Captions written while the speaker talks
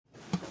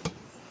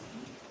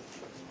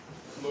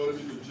Glory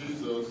be to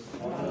Jesus.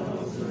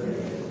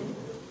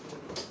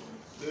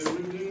 The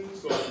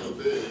readings of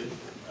today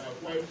are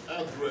quite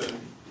adherent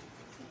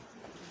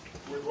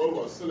with what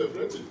was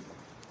celebrated.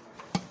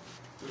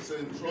 The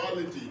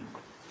centrality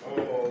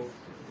of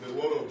the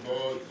Word of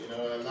God in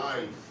our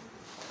lives.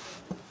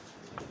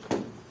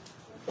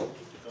 You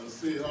can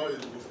see how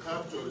it was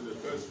captured in the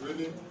first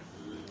reading,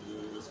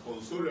 the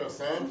responsorial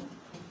psalm,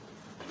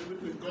 even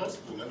the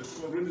gospel, and the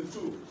second reading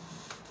too.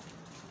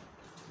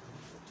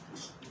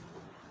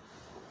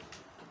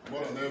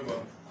 More than ever,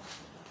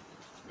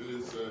 it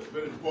is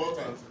very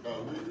important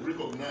that we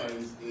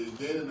recognize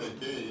again and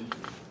again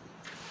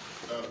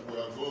that we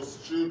are God's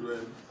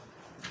children,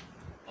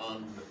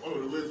 and one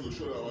of the ways we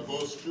show that we are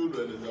God's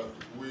children is that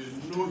we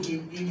know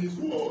Him in His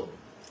Word.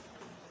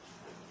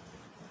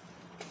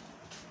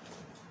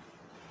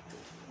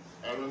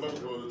 I remember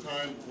there was a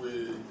time we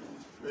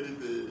made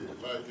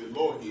it like a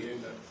law here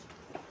that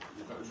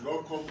you should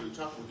not come to the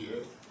chapel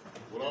here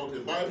without a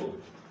Bible.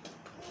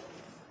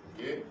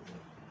 Okay?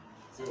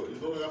 So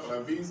it's not that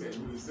Father Vincent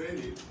who is saying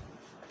it.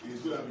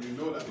 It's good that you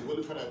know that the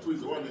Holy Father too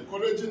is the one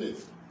encouraging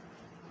it.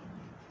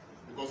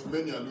 Because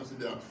many are losing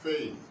their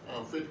faith.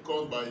 And faith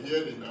comes by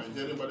hearing, and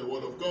hearing by the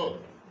Word of God.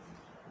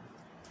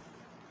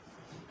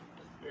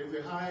 There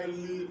is a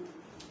highly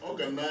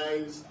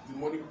organized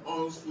demonic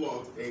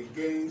onslaught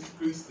against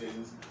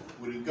Christians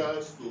with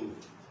regards to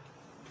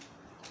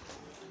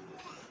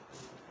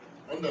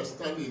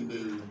understanding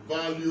the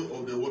value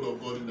of the Word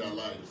of God in their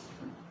lives.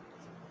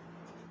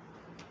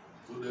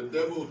 So the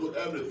devil will do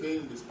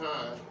everything in his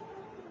power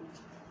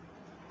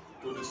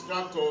to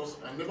distract us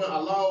and never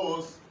allow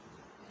us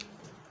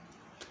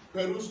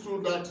peruse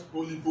through that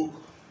holy book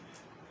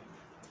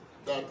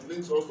that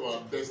links us to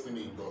our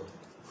destiny in God.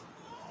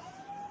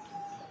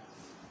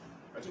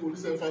 I think with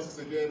this emphasis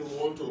again, we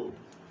want to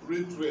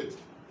reiterate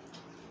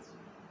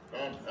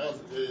as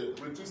a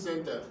retreat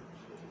center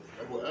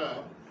that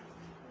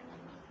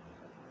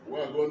we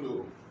are going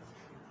to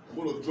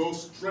draw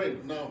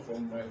strength now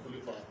from my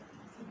Holy Father.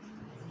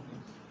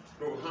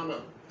 So,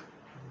 Hannah,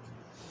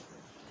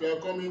 if you are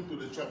coming to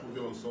the chapel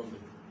here on Sunday,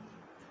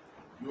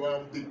 you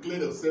have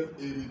declared yourself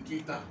a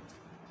retreatant.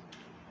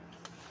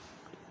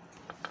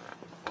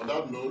 On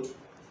that note,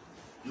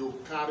 you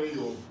carry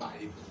your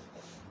Bible.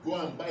 Go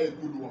and buy a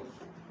good one.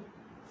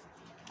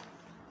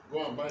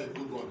 Go and buy a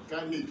good one.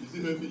 Carry it. Is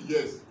it heavy?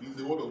 Yes. It's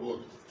the Word of God.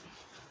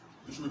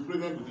 You should be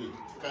pregnant with it.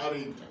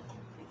 Carry it.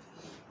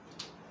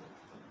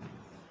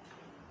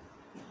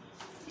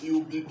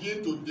 You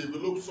begin to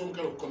develop some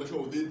kind of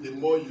connection with it the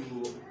more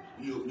you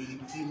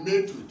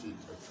intimate with it.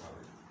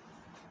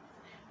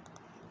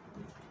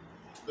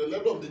 The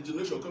level of the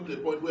generation comes to a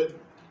point where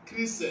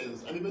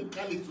Christians and even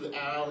Catholics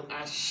are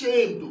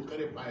ashamed to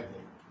carry a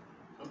Bible.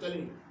 I'm telling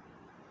you.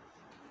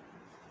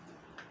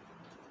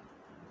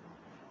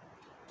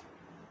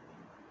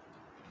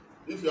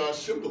 If you are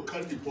ashamed to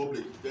carry it in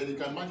public, then you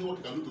can imagine what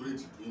you can do to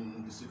it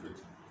in the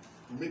secret.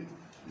 It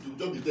will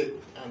just be there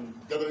and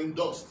gathering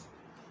dust.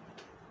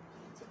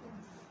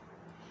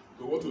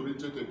 So I want to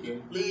reiterate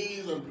again,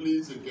 please and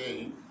please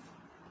again,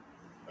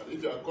 that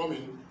if you are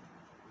coming,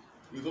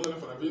 it's not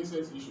for the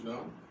Vincent's issue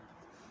now.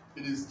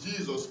 It is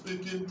Jesus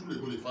speaking through the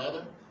Holy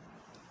Father.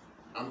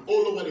 And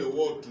all over the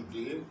world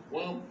today,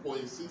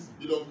 1.6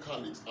 billion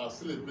Catholics are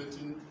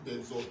celebrating the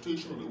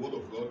exaltation of the Word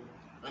of God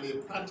and a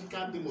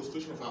practical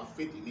demonstration of our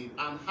faith in it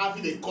and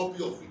having a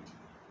copy of it.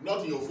 Not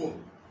in your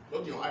phone,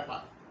 not in your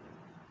iPad.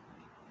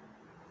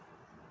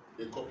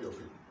 A copy of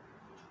it.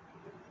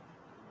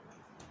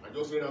 I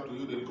just read out to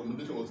you the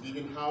recommendation was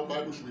given how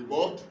Bible should be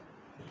bought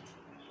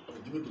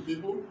and given to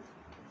people.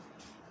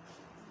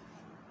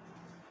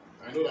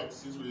 I know that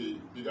since we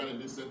began in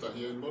this center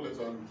here, no less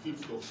than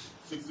 50 or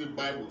 60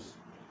 Bibles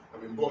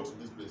have been bought in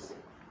this place.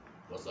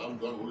 Because I'm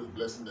done always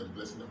blessing them.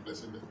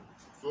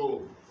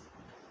 So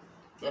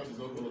that is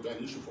not going to be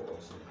an issue for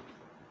us.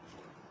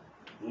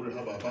 We will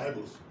have our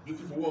Bibles,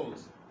 beautiful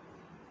ones.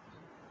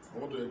 I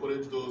want to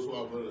encourage those who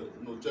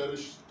have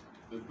cherished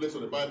the place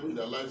of the Bible in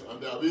their lives,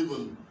 and they have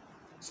even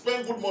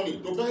spent good money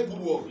to buy good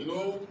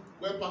one,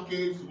 well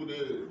packaged with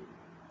a,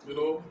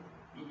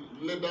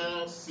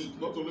 leather seat.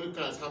 Not only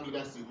cars have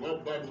leather seats,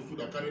 one Bible suit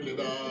that carry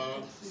leather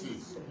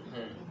seats.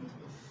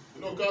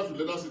 Cars with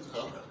leather seats,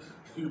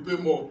 you pay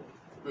more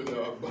when you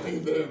are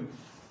buying them.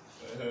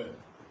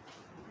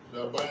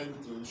 You are buying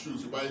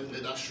shoes, you buy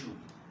leather shoe.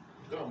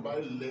 Go and buy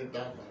leather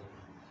Bible.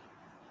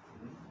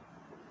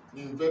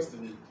 Invest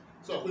in it.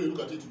 So when you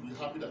look at it, you'll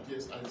be happy that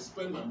yes, I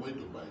spend my money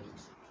to buy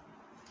this.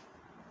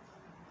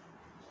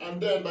 And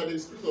then by the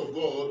Spirit of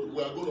God,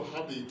 we are going to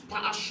have the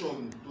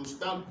passion to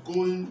start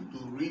going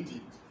to read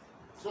it.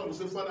 So I'm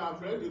saying, Father,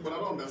 I've read it, but I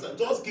don't understand.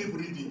 Just keep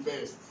reading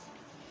first.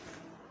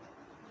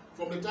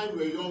 From the time we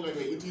were young and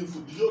we were eating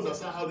food, did you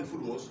understand how the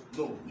food was?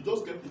 No. You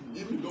just kept eating.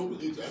 Even if you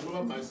don't eat, I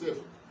remember myself.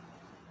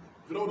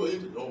 If you don't want to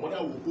eat, your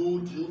mother will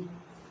hold you,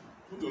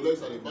 put your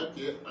legs at the back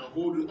here, and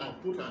hold you,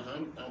 and put her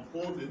hand, and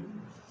pour the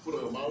food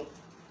on your mouth,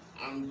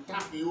 and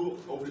tap you,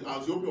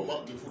 as you open your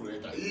mouth, the food will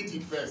enter. Eat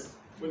it first.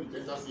 When it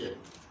enters here,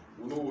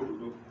 we know what to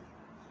do.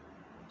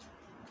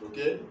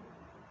 Okay?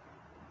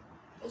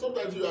 And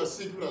sometimes you are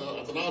sick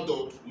as an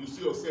adult, you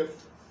see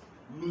yourself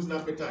losing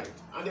appetite.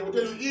 And they will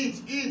tell you,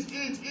 eat, eat,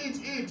 eat,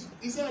 eat, eat.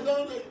 He said,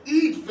 don't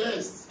eat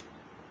first.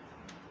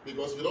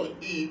 Because if you don't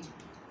eat,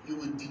 you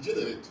will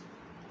degenerate.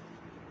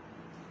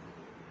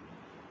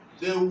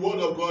 The word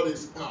of God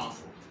is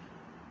powerful.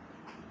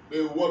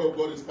 The word of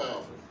God is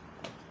powerful.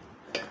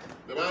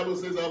 The Bible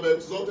says, I've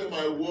exalted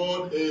my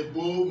word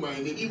above my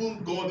name.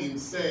 Even God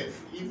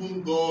himself.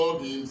 Even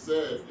God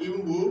himself.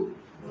 Even who?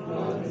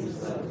 God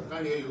himself.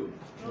 Can't hear you.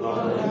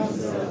 God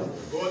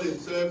himself. God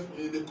himself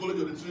in the College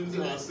of the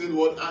Trinity has said,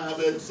 what? I have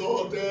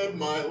exalted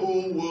my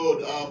own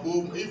word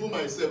above, even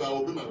myself, I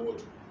obey my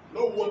word.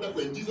 No wonder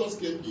when Jesus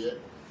came here,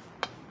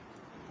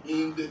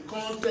 in the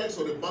context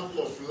of the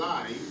battle of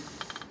life,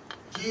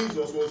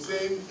 Jesus was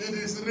saying, it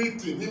is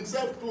written.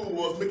 Himself too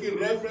was making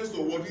reference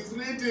to what is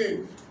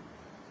written.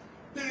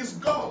 He is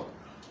God.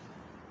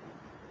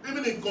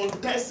 Even in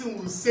contesting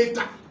with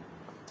Satan,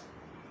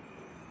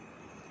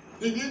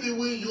 he didn't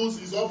even use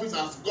his office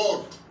as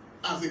God,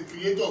 as the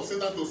creator of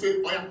Satan, to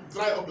say, oh yeah,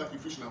 dry up like a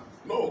fish now.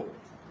 No.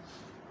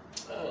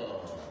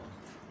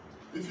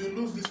 If you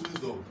lose this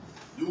wisdom,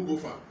 you will go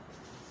far.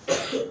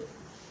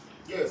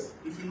 Yes,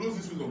 if you lose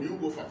this wisdom, you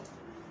will go far.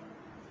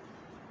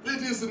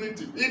 It is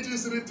written, it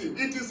is written,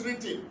 it is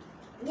written.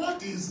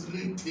 What is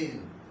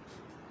written?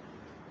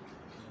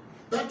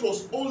 That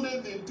was only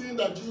the thing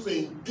that Jesus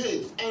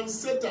engaged, and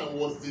Satan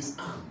was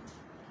disarmed.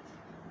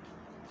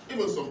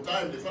 Even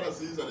sometimes the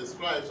Pharisees and the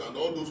scribes and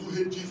all those who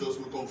hate Jesus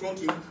will confront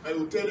him and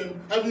will tell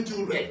them, haven't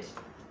you read?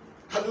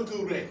 Haven't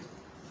you read?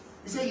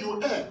 He said,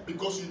 you err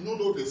because you don't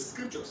know the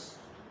scriptures.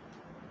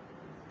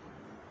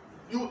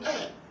 You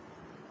err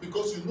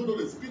because you don't know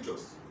the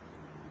scriptures.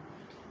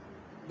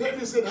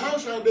 David said, how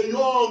shall the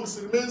young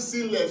remain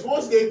sinless?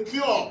 What's the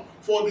cure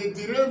for the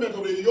derailment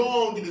of the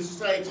young in the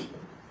society?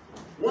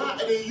 Why are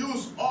they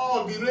used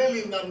all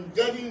derailing and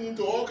getting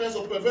into all kinds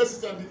of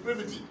perversity and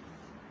depravity?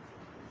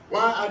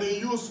 Why are they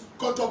used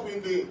caught up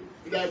in the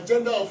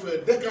agenda of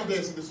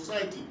decadence in the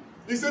society?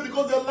 He said,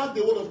 because they lack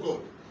the word of God.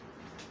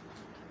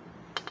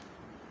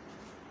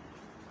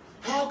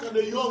 How can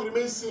the young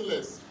remain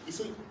sinless? He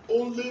said,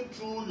 only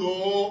through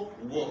your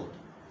word.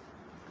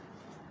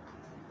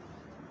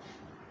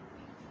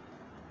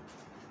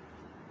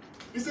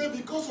 He said,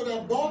 because of the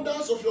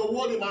abundance of your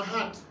word in my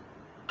heart,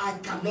 I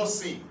cannot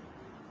sin.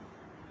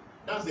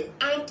 That's the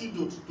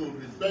antidote to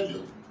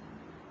rebellion.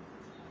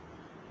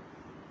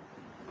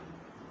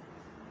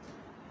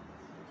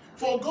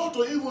 For God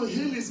to even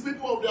heal his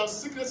people of their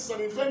sicknesses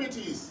and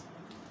infirmities,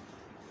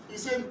 he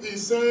said he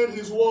sent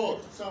his word.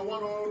 Psalm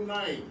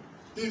 109.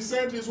 He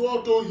sent his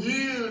word to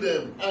heal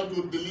them and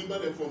to deliver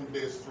them from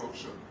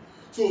destruction.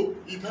 So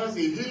it has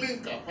a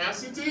healing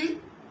capacity.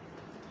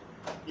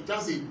 It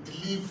has a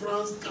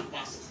deliverance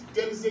capacity.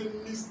 There is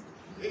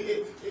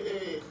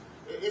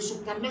a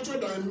supernatural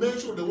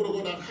dimension of the word of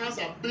God that has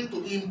the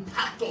ability to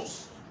impact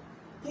us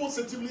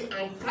positively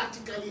and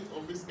practically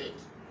on this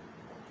earth.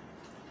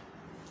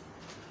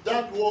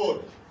 That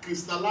word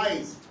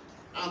crystallized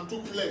and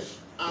took flesh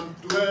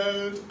and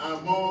dwelt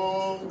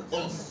among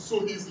us.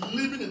 So he's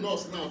living in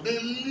us now, the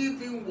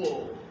living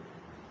word.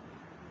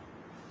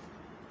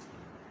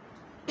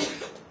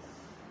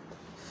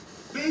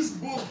 This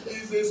book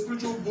is a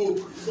spiritual book.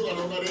 It's not an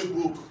ordinary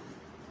book.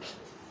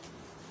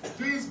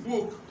 This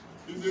book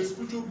is a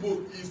spiritual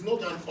book. It's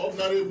not an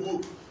ordinary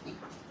book.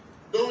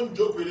 Don't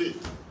joke with it.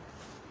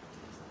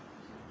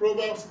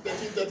 Proverbs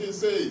 13:13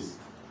 says,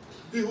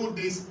 he who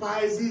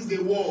despises the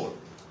word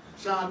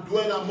shall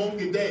dwell among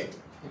the dead.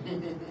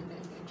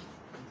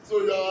 So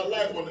you are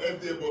alive on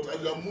earth there, but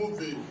as you are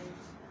moving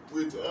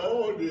with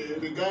all the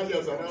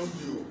regalias around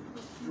you,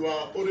 you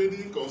are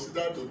already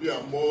considered to be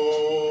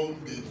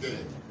among the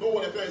dead. No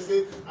one can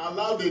say,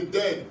 allow the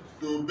dead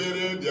to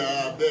bury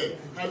their dead.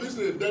 Have you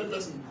seen a dead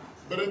person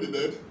burying the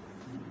dead?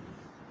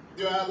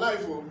 They are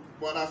alive,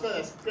 but as far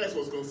as Christ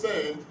was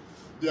concerned,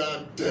 they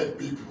are dead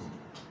people.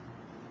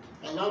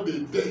 Allow the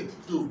dead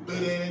to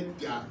bury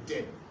their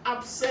dead.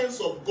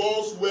 Absence of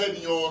God's word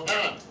in your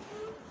heart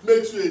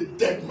makes you a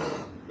dead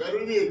man. You are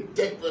really a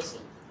dead person.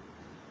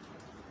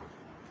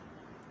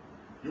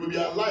 You will be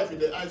alive in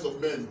the eyes of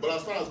men, but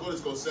as far as God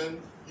is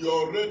concerned, you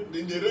are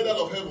in the radar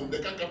of heaven. They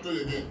can't capture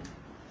you again.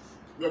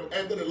 You have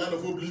entered the land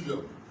of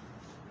oblivion.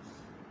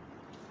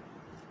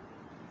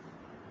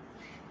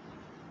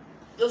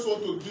 Just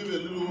want to give a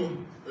little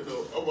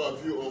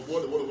overview of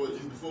what the word of God is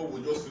before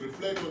we just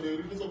reflect on the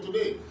readings of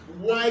today.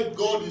 Why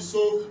God is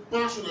so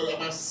passionate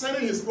about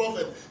sending his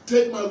prophet,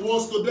 take my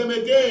words to them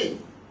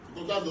again.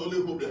 Because that's the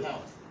only hope they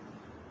have.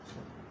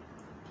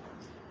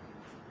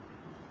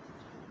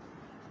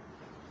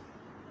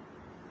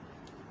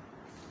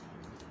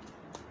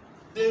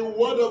 The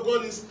word of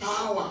God is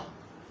power.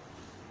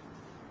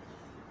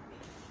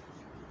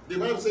 The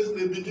Bible says in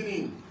the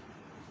beginning,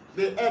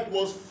 the earth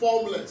was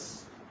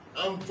formless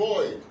and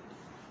void.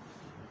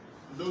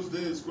 In those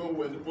days,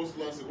 when the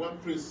postman said, one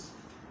priest,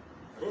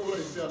 I don't know where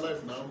he's still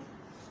alive now,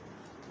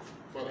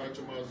 Father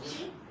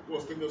Achomazu, who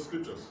was taking the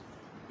scriptures.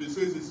 He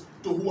says it's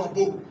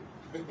Tohuwabohu.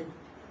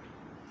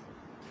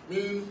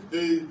 mean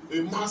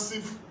a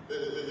massive,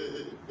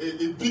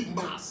 a big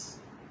mass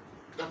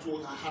that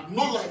had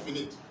no life in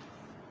it.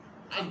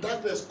 And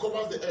darkness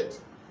covers the earth.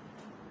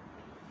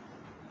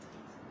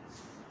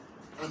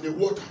 And the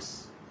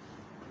waters.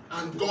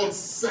 And God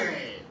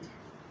said,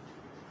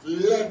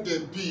 let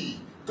there be.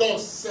 God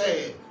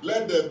said,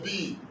 let there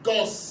be.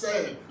 God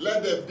said,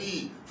 let there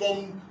be.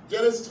 From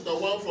Genesis chapter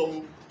 1,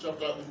 from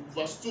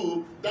verse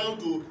 2 down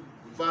to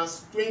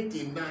verse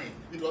 29.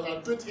 It was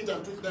at 28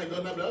 and 29.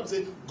 The Bible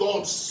says,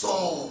 God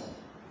saw.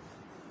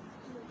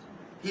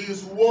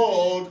 His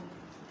word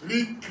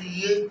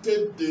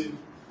recreated the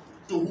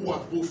to who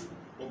are both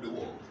of the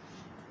world.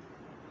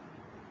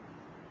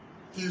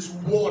 His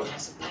word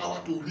has power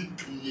to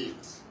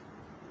recreate.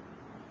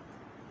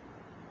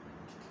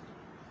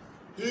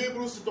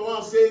 Hebrews chapter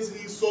 1 says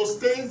he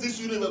sustains this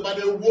universe by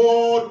the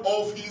word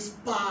of his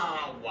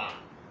power.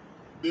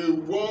 The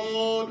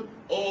word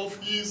of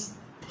his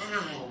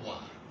power.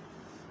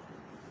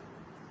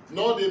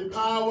 Not the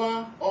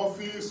power of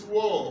his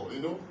word.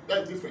 You know,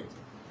 that's different.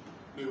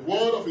 The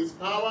word of his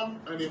power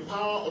and the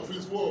power of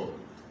his word.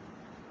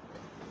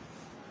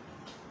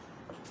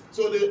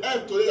 So the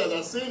earth today, as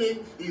I'm saying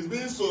it, is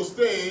being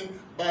sustained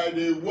by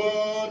the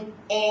word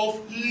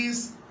of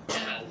his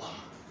power.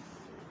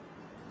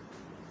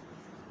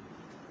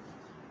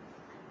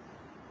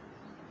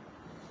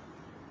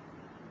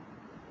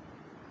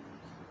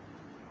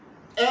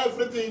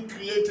 Everything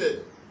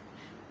created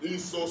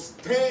is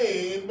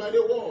sustained by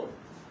the word.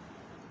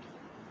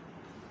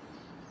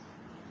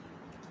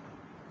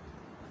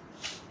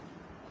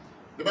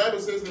 The Bible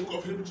says in the book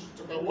of Hebrews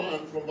chapter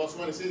 1 from verse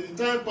 1, it says, in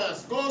time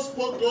past, God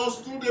spoke to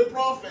us through the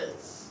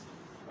prophets.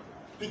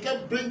 He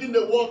kept bringing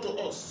the word to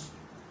us.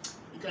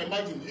 You can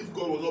imagine if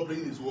God was not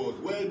bringing his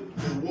word, where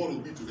the world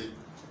would be today.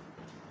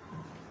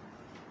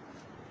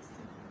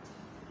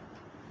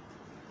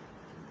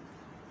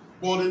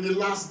 But in the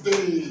last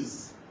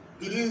days,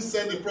 he didn't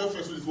send the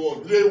prophets with his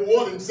word. The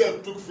word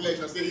himself took flesh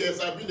and said, yes,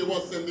 I've been the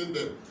one sending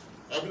them.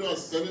 I've been the one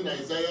sending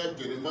Isaiah,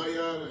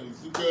 Jeremiah, and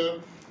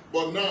Ezekiel.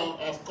 But now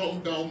I've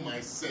come down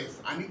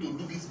myself. I need to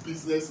do this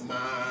business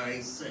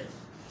myself.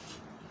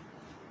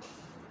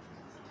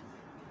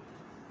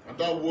 And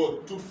that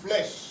word took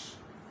flesh.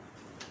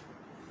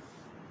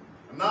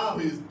 And now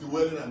he is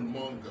dwelling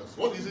among us.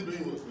 What is he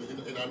doing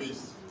in our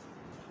midst?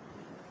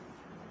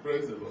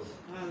 Praise the Lord.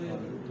 Amen.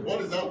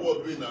 What is that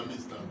word doing in our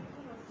midst now?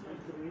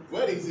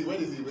 Where is he?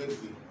 Where is he? Where is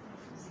he?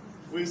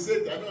 We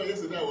said, I know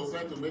yesterday I was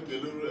trying to make a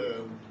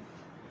little,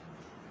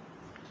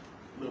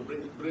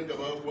 bring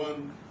about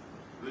one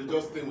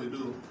religious thing we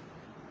do.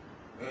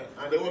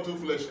 And they want to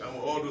flesh and we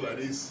all do like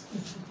this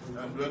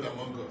and dwell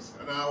among us.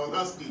 And I was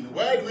asking,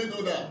 why do we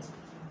do that?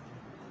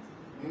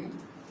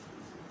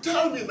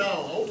 Tell me now,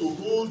 I want to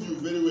hold you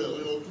very well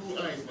on your two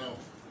eyes now.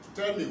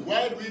 Tell me,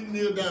 why do we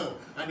kneel down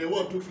and the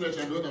word took flesh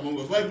and dwelt among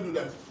us? Why do we do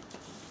that?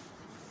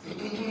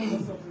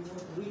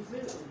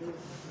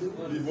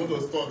 You want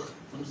to talk?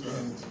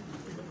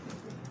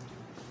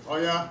 Oh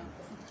yeah?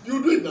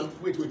 You do it now.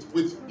 Wait.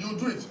 You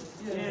do it.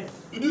 Yes.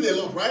 You do it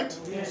a lot, right?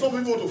 Yes. Some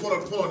people want to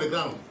fall on the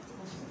ground.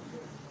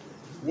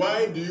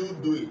 Why do you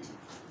do it?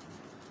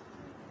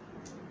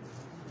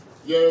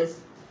 Yes.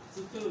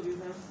 To tell the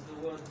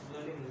word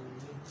dwelling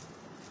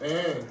in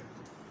me.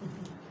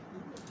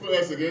 What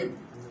else again?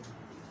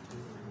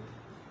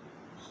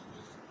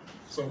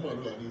 Someone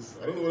do like this.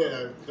 I don't know whether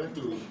I'm trying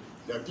to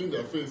clean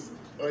their face.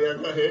 Oh yeah,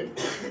 go ahead.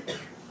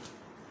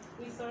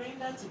 We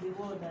surrender to the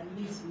word that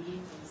lives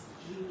within us.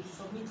 We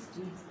submit to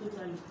it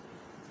totally.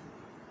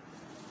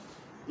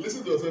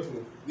 Listen to yourself.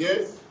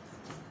 Yes?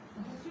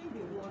 Between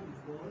the word is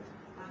God,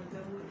 and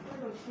we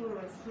kind of show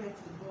respect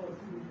to God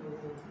through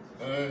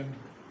the word.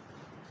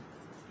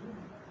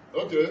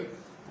 Okay.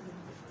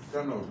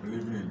 Kind of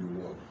believing in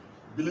the word.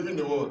 Believing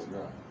the word?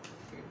 Yeah.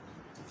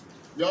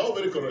 You're all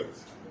very correct.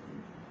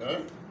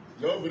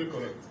 You're all very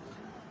correct.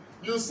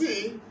 You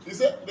see, he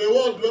said the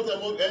word dwelt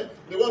among us,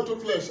 the word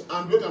took flesh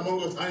and dwelt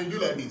among us, and you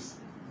do like this.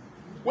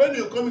 When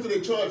you come into the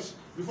church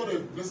before the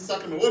Blessed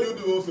Sacrament, what do you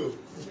do also?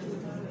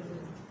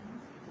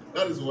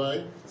 That is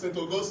why St.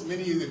 Augustine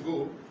many years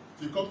ago,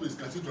 if you come to his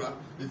cathedral,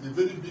 there's a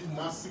very big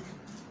massive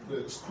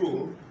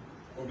scroll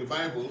of the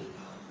Bible.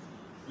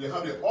 You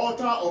have the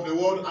altar of the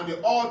word and the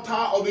altar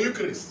of the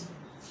Eucharist.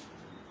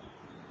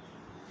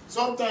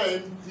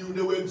 Sometimes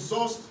they will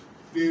exhaust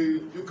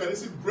the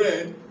Eucharistic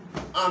bread,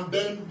 and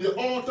then the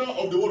altar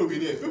of the word will be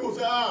there. People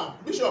say,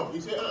 Bishop,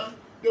 you say,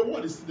 the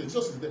word is there,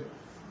 Jesus is there.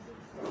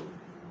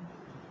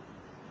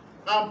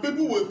 And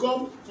people will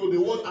come to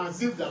the word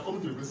as if they are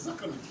coming to the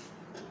sacrament.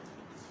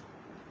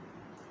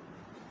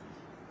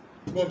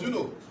 But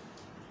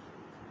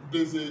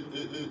there's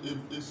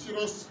a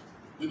serious,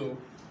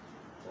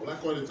 what I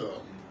call it,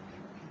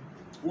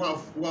 who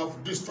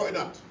have destroyed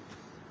that.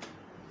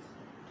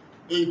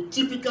 A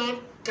typical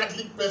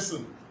Catholic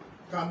person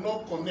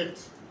cannot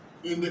connect,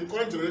 in the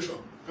current generation,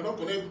 cannot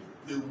connect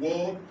the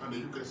word and the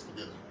Eucharist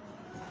together.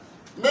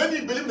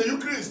 Many believe the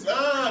Eucharist. They're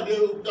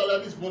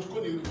like this, but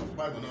go to the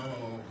Bible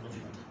now.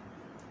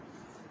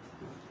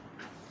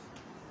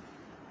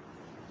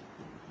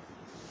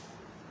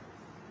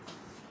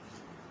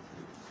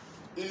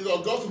 It is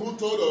Augustine who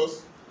told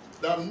us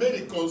that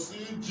Mary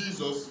conceived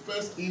Jesus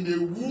first in the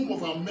womb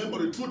of her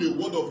memory through the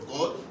word of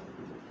God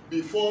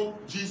before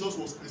Jesus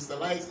was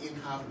crystallized in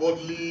her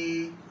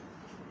bodily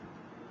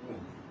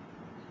womb.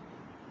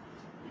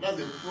 That's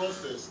the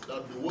process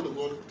that the word of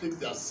God takes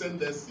the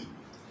ascendancy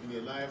in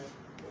the life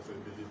of a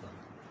believer.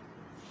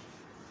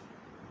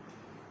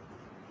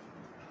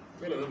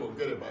 Tell a neighbor,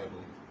 get a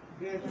Bible.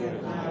 Get the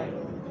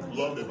Bible.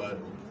 Love the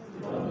Bible.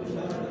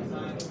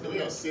 The way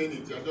you're saying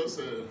it, you're just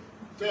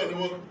tell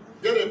anyone,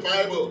 get a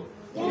Bible.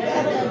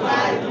 Get the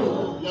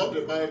Bible. Love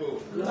the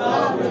Bible.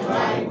 Love the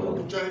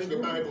Bible. Cherish the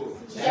Bible.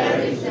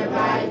 Cherish the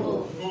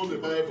Bible. Hold the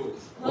Bible.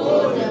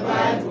 Hold the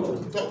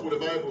Bible. Talk with the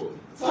Bible.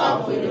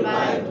 Talk with the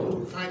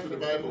Bible. Fight with the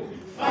Bible.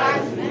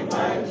 Fight with the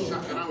Bible.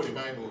 Shakara with the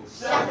Bible.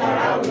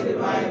 Shakara with the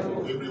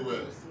Bible.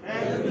 Everywhere.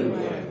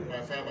 Everywhere. By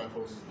fire, by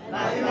force.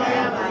 By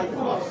fire, by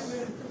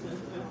force.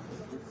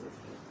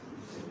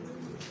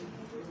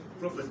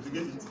 Prophet, you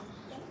get it?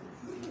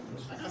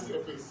 I can see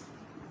your face.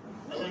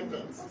 I like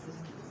that.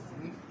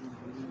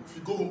 If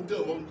you go home,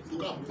 tell mom to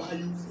go and buy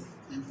you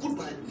a good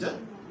Bible, yeah?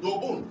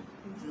 Your own.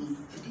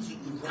 If you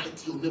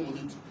write your name on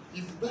it. If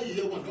you buy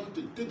a one,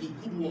 don't take a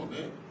good one,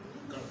 eh? You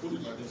can put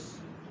it like this.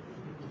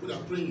 When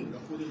you're praying, you can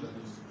put it like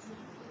this.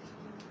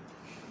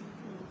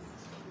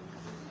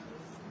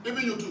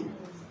 Even you too.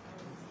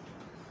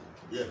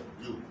 Yeah,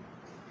 you.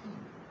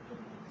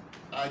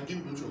 I give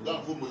you permission. Go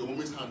and hold your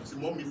mommy's hand. Say,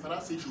 Mommy,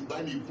 Father said you should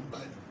buy me a good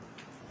Bible.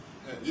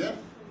 Yeah?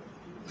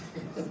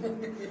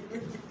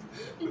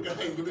 Look at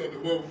how he's looking at the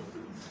mom.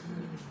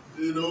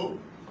 You know?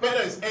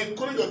 Parents,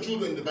 encourage your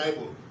children in the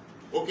Bible.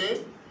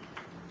 Okay?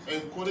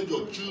 Encourage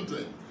your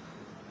children.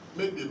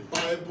 Make the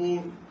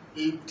Bible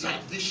a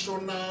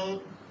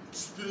traditional,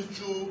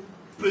 spiritual,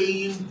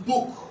 praying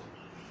book.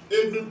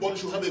 Everybody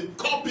should have a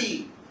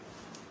copy.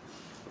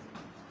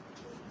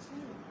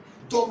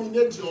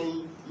 Dominate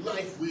your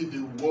life with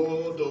the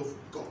word of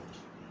God.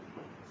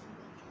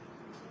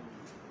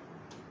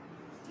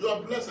 You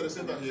are blessed at the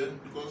center here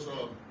because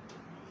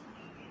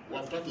we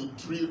have tried to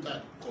drill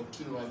that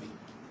continually.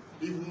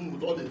 Even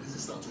with all the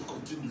resistance, we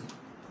continue.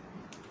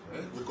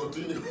 We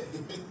continue.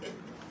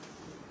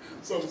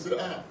 Some say,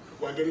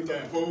 we are getting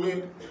tired. For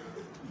when?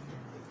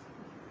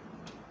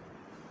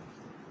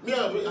 Me,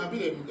 I've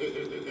been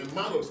a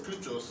man of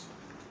scriptures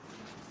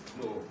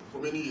for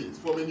many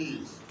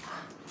years.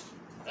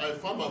 I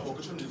found my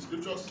vocation in the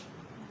scriptures.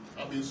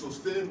 I've been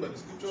sustained by the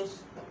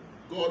scriptures.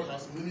 God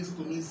has ministered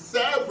to me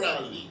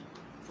severally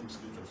from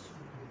scriptures.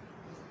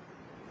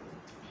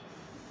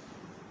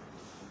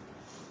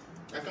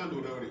 I can't do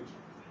without it.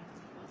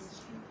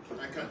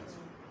 I can't.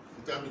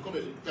 It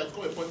has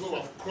come a point where we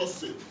have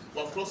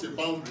crossed a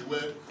boundary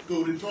where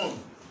to return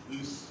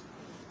is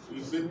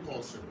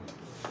impossible.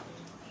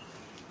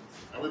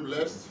 Are we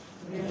blessed?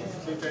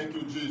 Yes. Say thank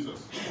you,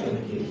 Jesus.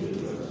 Thank you,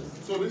 Jesus.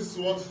 So this is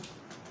what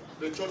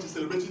the church is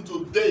celebrating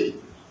today.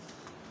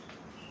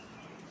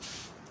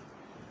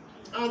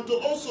 And to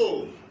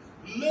also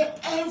lay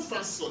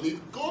emphasis on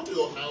it, go to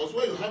your house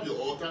where you have your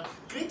altar,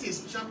 create a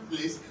special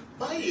place,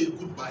 buy a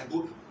good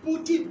Bible,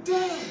 put it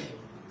there.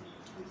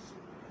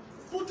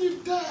 Put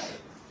it there.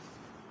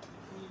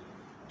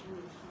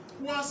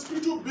 We are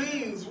spiritual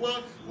beings.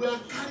 We are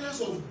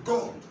carriers of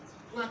God.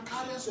 We are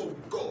carriers of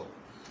God.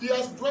 He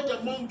has dwelt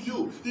among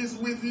you. He is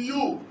with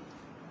you.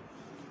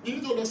 You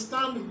need to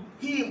understand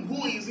Him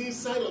who is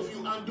inside of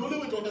you. And the only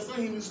way to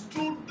understand Him is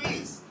through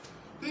this.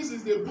 This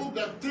is the book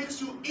that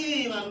takes you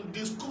in and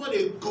discover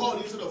the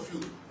God inside of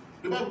you.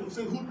 The Bible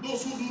says,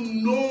 those who do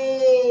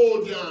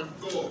know their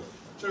God,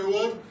 shall be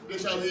what? They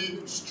shall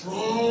be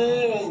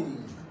strong.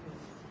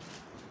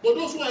 But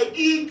those who are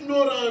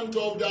ignorant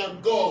of their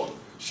God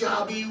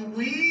shall be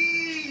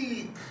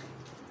weak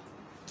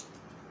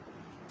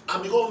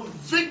and become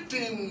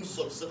victims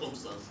of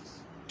circumstances.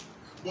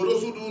 But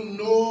those who do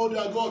know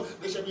their God,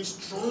 they shall be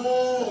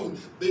strong.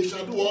 They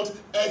shall do what?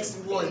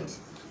 Exploit.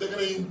 They can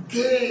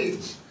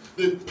engage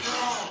the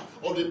power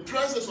of the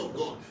presence of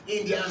God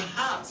in their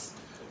hearts,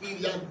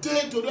 in their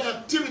day-to-day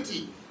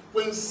activity.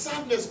 When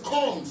sadness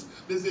comes,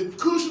 there's a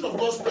cushion of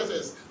God's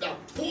presence that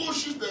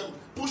pushes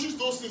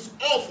those things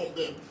off from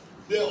them.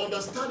 They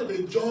understand that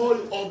the joy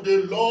of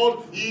the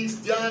Lord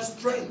is their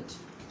strength.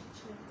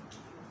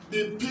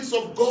 The peace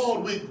of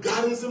God will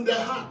garrison their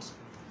heart.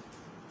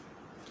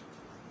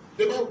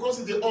 The Bible calls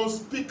it the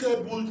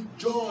unspeakable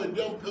joy,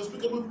 the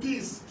unspeakable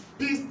peace.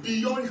 Peace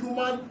beyond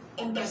human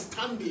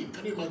understanding.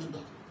 Can you imagine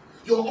that?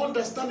 Your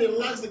understanding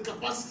lacks the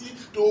capacity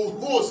to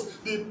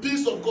host the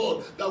peace of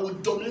God that will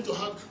dominate your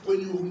heart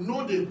when you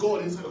know the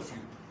God inside of you.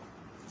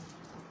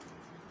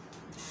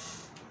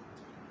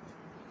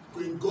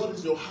 When God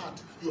is in your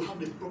heart, you have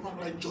the proper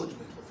right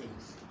judgment for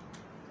things.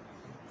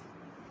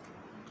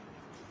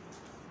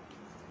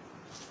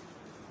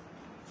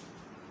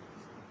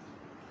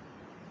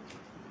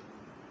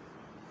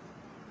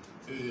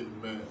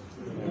 Amen.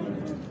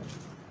 Amen.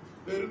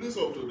 They read this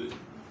up today.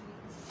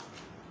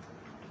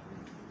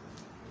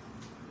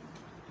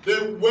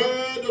 The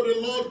word of the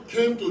Lord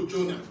came to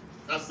Jonah.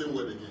 That's the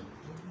word again.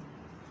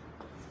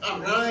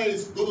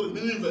 Arise, go to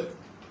Nineveh,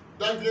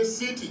 that great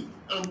city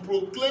and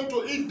proclaim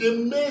to it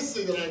the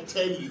message that I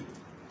tell you.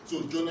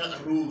 So Jonah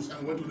arose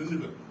and went to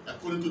Nineveh,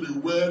 according to the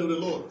word of the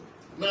Lord.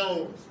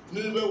 Now,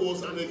 Nineveh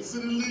was an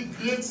exceedingly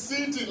great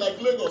city like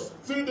Lagos,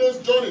 3 days'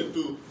 journey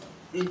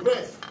in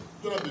breadth.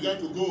 Jonah began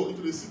to go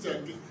into the city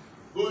again,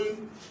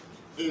 going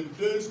a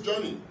day's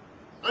journey.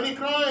 And he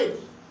cried,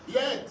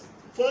 yet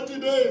 40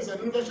 days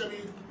and Nineveh shall be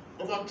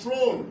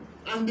overthrown.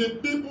 And the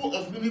people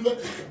of Nineveh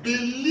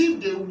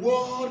believed the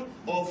word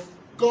of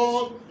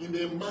God in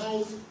the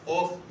mouth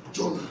of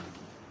Jonah.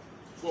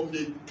 From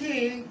the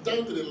king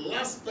down to the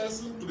last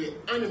person to the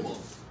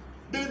animals.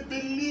 They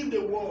believed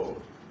the word.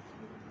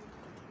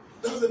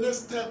 That's the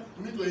next step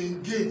we need to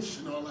engage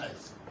in our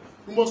lives.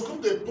 We must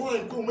come to a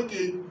point to make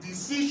a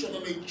decision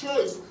and a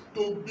choice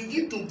to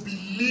begin to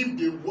believe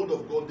the word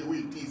of God the way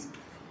it is.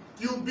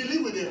 You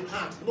believe with the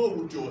heart, not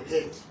with your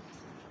head.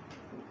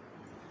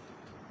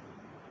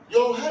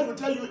 Your head will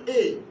tell you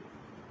A,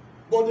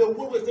 but the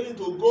word will tell you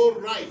to go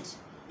right,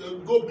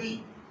 go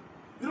B.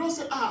 You don't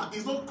say,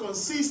 it's not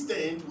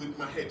consistent with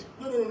my head.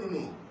 No.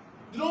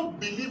 You don't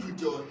believe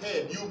with your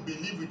head, you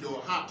believe with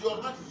your heart.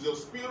 Your heart is your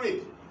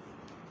spirit.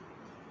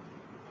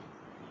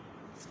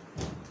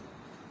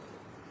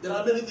 There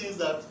are many things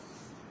that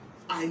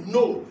I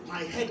know my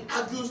head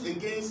argues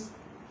against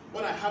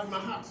what I have in my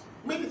heart.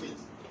 Many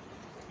things.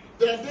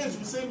 There are days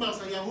you say Mass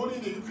and you are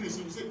holding the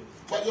Eucharist, you say,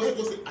 but your head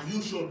will say, are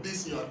you sure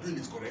this you are doing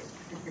is correct?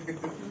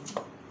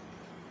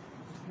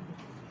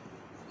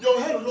 Your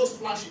head will not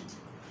flash it.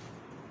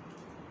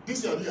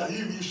 This you are doing, are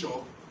you really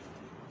sure?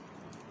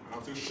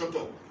 I'll say, shut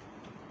up.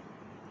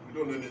 You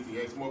don't know anything,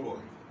 you're a small boy.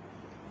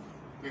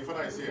 The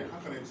father is saying, how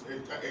can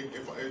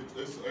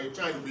a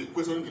child be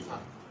questioning the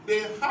father?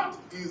 The heart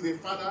is the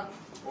father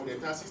of the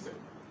entire system.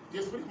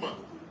 The spirit man.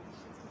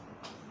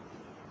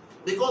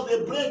 Because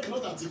the brain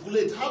cannot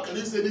articulate. How can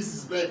you say this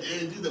is bread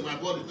and this is my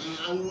body?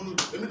 And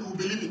we'll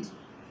believe it.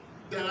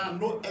 There are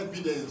no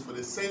evidence for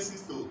the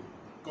senses to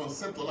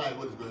conceptualize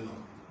what is going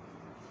on.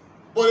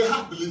 But the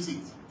heart believes it.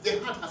 The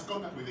heart has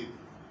contact with it.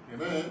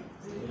 Amen?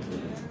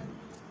 Amen.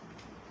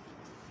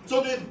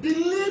 So they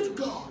believe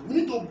God. We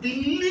need to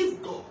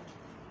believe God.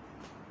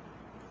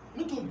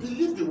 We need to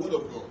believe the word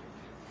of God.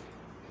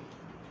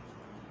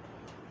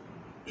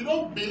 You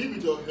don't believe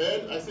with your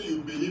head. I say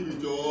you believe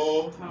with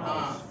your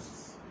heart.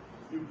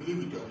 You believe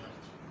with your heart.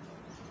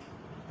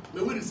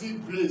 May we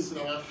receive grace in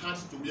our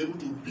hearts to be able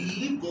to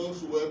believe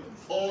God's word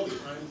all the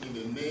time in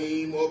the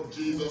name of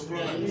Jesus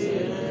Christ.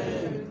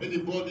 Amen.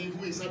 Anybody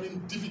who is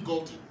having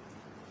difficulty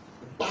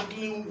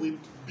battling with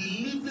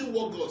believing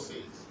what God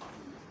says,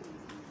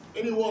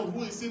 anyone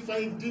who is still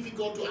finding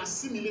difficult to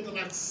assimilate and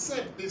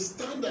accept the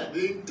standard,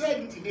 the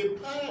integrity, the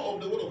power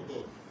of the word of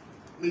God,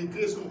 may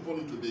grace come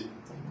upon you today.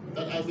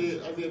 That as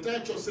the entire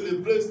church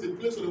celebrates the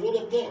place of the word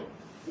of God,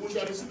 we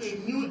shall receive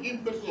a new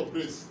impetus of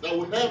grace that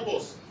will help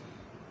us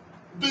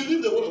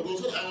believe the word of God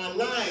so that our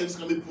lives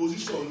can be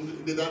positioned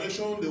in the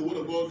direction the word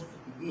of God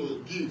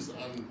gives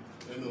and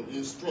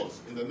instructs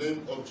in the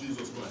name of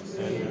Jesus Christ.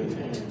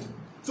 Amen.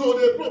 So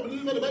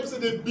the Bible said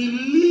they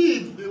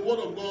believed the word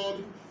of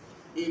God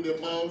in the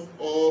mouth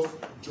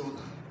of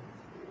Jonah.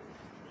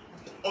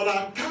 On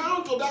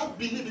account of that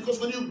belief, because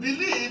when you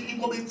believe, it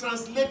must be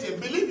translated.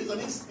 Belief is an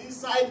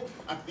inside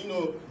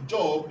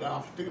job that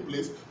has taken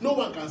place. No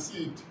one can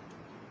see it.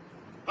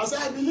 I say,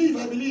 I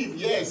believe,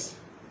 yes.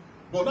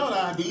 But now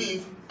that I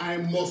believe, I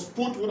must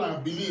put what I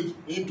believe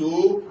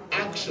into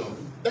action.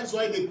 That's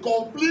why the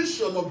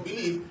completion of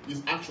belief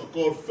is action,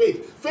 called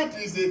faith. Faith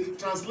is the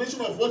translation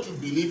of what you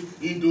believe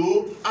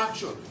into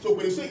action. So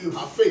when you say you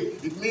have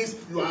faith, it means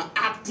you are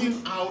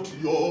acting out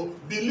your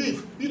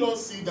belief. You don't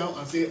sit down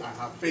and say, I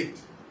have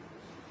faith.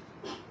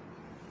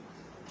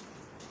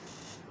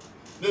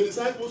 The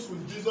disciples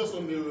with Jesus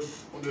on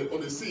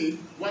the sea,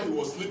 while he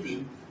was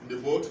sleeping in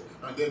the boat,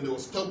 and then there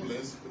was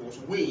turbulence, there was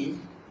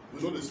wind.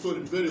 We know the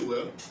story very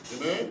well.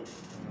 Amen?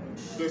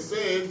 They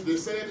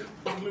said,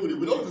 battling with it.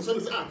 But all of a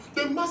sudden, they said,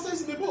 the master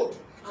is in the boat.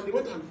 And they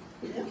went and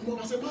woke him up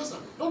and said, Master,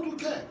 don't you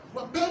care?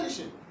 We're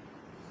perishing.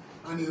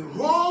 And he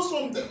rose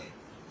from there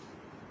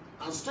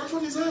and stretched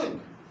out his hand.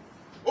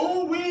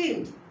 Oh,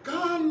 wind,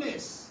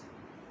 calmness,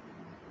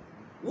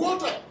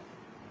 water,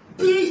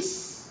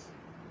 peace.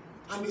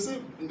 And they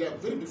said, in the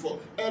very before,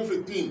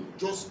 everything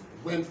just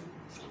went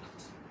flat.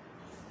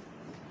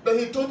 Then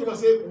he told them and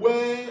said,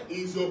 where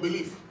is your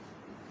belief?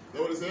 Is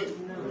that what he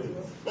said? No.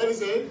 What did he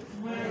say?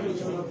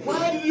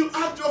 Why did you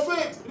act your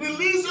faith?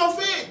 Release your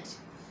faith.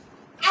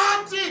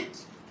 Act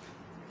it.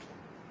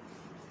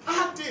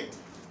 Act it.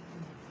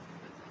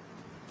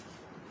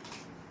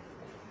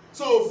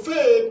 So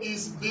faith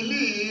is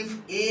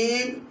belief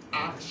in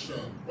action.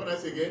 What did I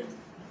say again?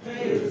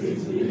 Faith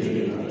is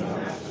belief in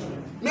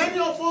action. Many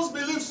of us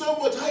believe so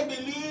much. I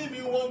believe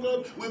in one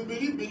God. We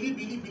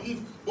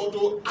believe. But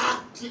to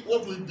act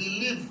what we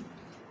believe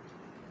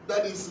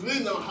that is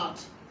real in our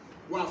heart,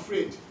 we're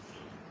afraid.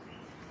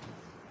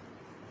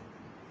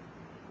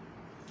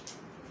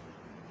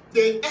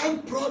 The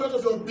end product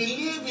of your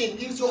believing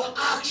is your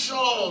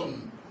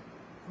action.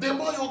 The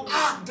more you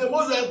act, the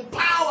more you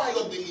empower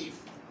your belief.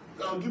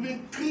 You are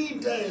giving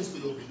credence to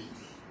your belief.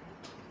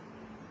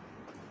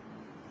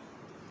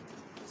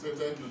 Say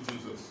thank you,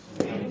 Jesus.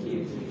 Thank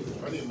you,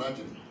 Jesus. Can you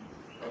imagine?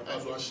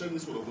 As we are sharing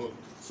this word of God,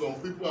 some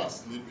people are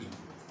sleeping.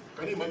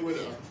 Can you imagine where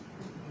they are?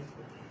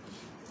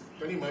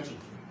 Can you imagine?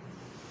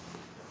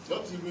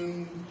 Not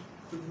even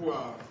people who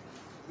are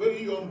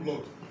very young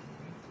blood.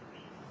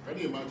 Can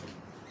you imagine?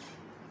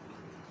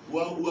 We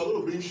are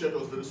going to bring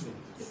shelters very soon.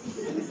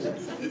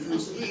 If you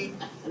sleep,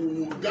 we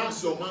will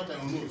gas your mouth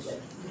and nose.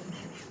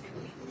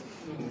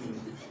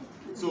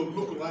 So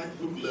look right,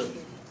 look left.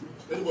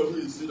 Anybody who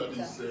is see that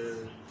is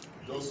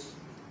just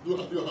do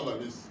your hand like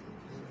this.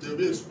 There will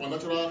be a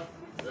supernatural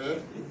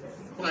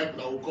pipe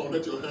that will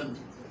connect your hand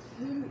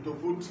to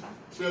put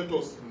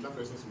shelters in that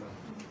person's mouth.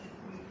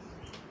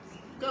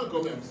 You can't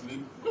come here and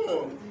sleep. Come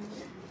on.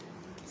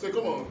 Say,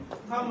 come on.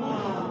 Come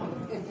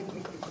on.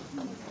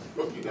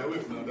 Okay, they're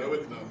awake now. They're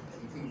awake now.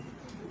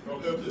 I'll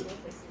help you.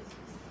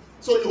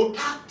 So you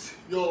act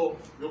your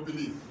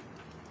belief.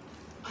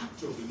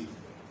 Act your belief.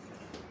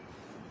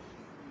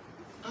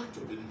 Act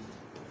your belief.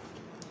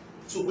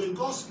 So when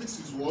God speaks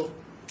His word,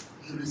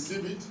 you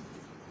receive it,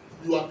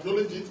 you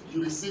acknowledge it,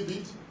 you receive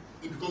it,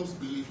 it becomes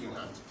belief in your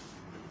heart.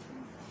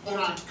 On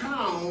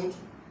account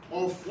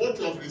of what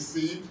you have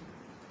received,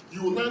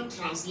 you will now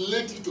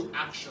translate it to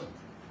action.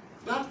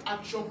 That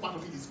action part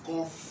of it is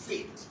called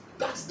faith.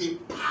 That's the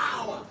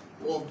power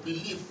of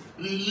belief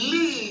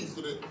released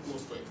to the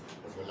atmosphere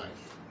of your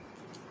life.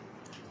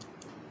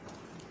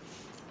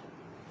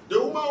 The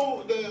woman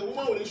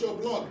with the issue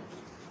of blood,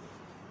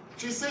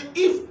 she said,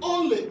 if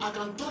only I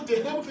can touch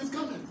the hem of his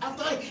garment.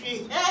 After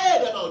she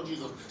heard about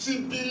Jesus,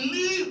 she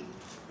believed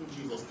in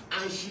Jesus.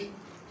 And she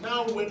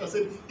now went and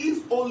said,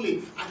 if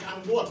only I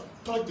can what?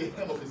 Touch the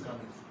hem of his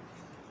garment.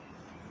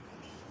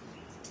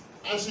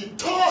 And she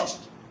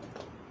touched.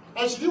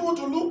 And she didn't want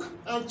to look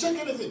and check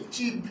anything.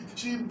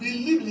 She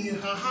believed in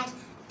her heart,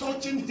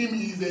 touching him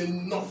is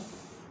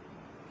enough.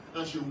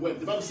 And she went.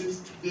 The Bible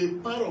says, the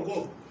power of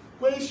God,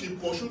 when she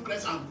pursued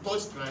Christ and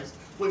touched Christ,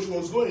 when she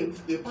was going,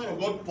 the power of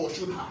God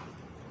pursued her.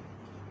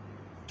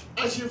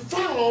 And she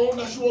found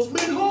that she was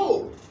made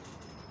whole.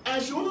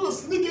 And she wanted to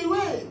sneak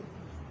away.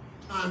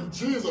 And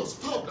Jesus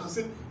stopped and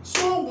said,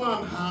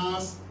 someone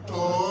has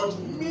touched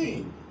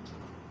me.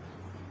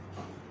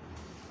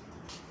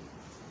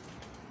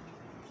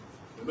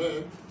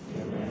 Amen.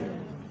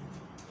 Amen.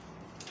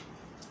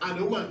 And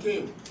the woman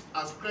came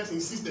as Christ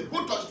insisted,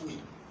 who touched me?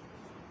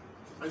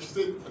 And she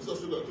said, I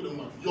just told the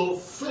woman, your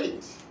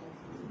faith.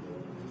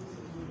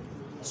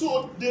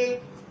 So the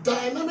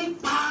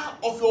dynamic power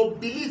of your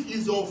belief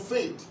is your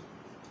faith.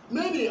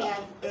 Many are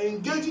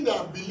engaging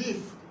their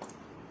belief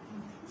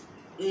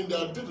in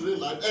their day-to-day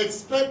life,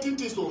 expecting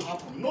things to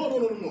happen.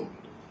 No.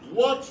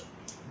 What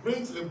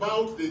brings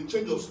about the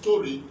change of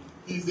story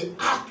is the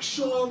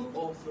action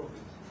of your belief.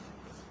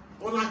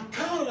 On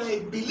account I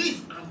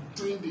believe I'm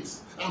doing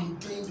this, I'm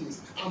doing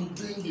this, I'm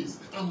doing this,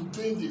 I'm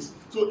doing this.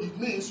 So it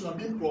means you are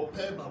being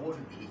prepared by what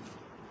you believe.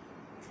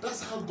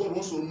 That's how God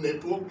wants to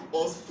network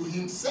us to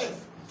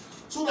himself.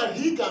 So that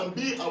he can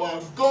be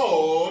our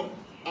God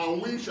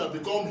and we shall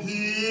become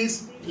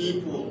his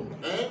people.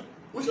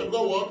 We shall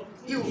become what?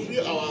 He will be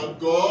our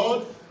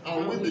God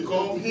and we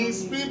become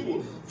his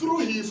people. Through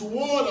his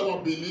word, our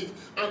belief,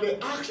 and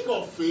the action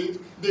of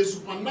faith, the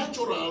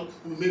supernatural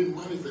will be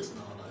manifest in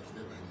our life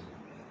day by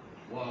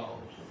day. Wow.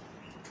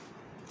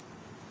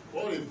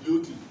 What a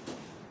beauty.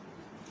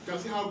 You can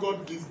see how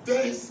God is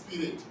their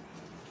spirit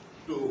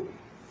to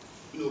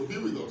be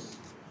with us.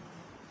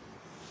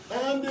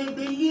 And they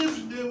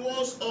believed the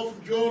words of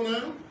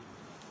Jonah.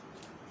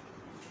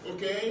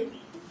 Okay?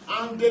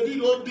 And they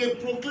did what? They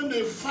proclaimed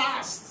a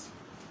fast.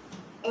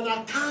 On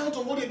account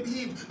of what they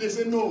did, they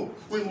said, no,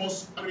 we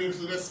must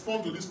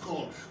respond to this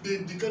call. They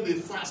declared a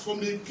fast from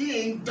the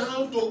king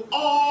down to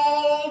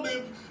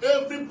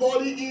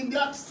everybody in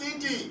that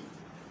city.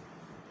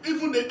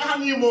 Even the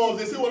animals,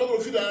 they say, we're not going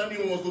to feed the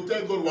animals to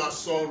tell God we are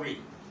sorry.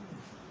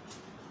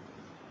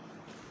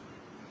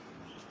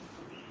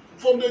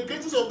 From the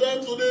greatest of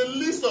them to the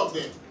least of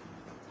them.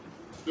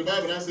 The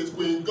Bible now says,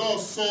 when God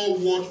saw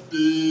what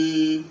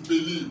they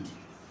believed.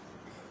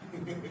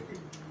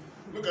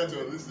 Look at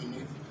your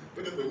listening.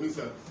 Look at the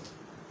missile.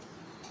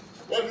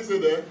 What did he say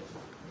there?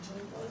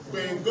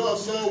 When God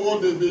saw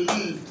what they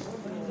believed.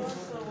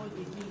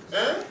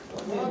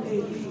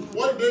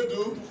 What did they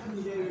do?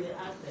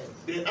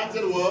 They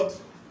acted what?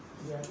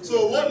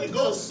 So what did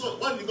God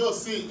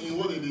see in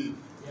what they did?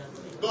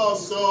 God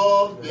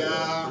saw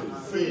their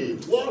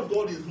faith. What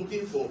God is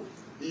looking for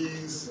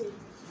is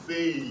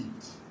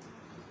faith.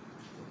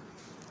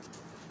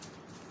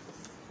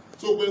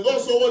 So when God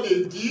saw what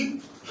they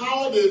did,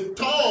 how they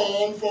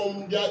turned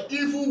from their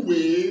evil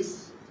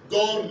ways,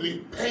 God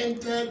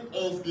repented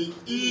of the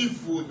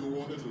evil he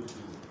wanted to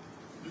do.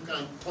 You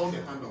can turn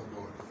the hand of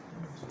God.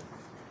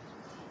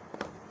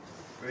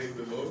 Praise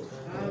the Lord.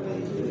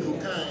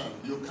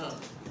 You can.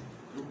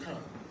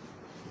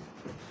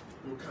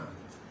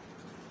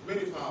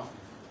 Very powerful.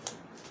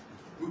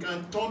 We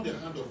can turn the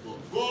hand of God.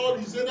 God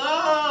is saying,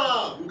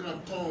 we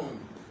can turn.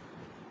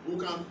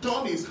 we can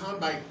turn his hand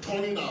by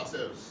turning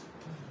ourselves.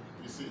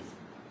 You see.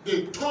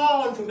 They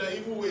turned from their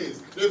evil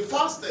ways. They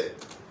fasted.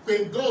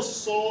 When God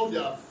saw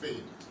their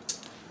faith,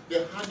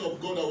 the hand of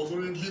God that was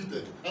already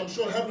lifted. I'm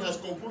sure heaven has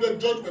concluded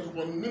judgment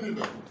upon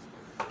Nineveh.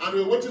 And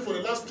we're waiting for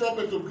the last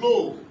trumpet to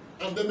blow.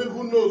 And then maybe,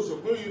 who knows,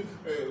 maybe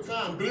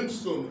fire and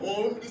brimstone,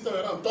 or this time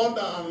around,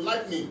 thunder and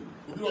lightning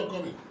will be not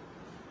coming.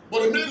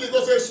 But immediately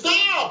God says,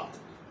 stop!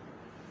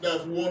 They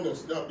have warned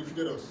us. They have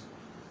defeated us.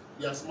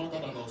 They are smarter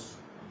than us.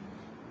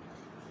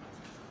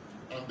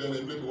 And then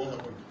immediately what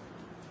happened?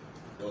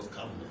 There was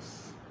calmness.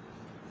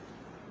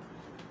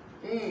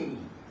 And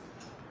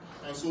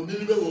so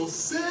Nineveh was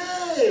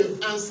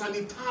saved and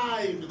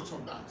sanitized because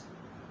of that.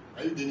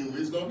 Are you gaining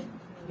wisdom?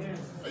 Yes.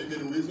 Are you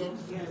getting wisdom?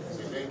 Yes.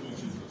 Say thank you,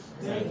 Jesus.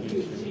 Thank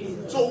you,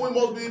 Jesus. So we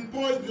must be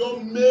poised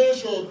beyond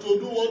measure to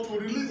do what? To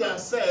release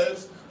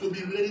ourselves, to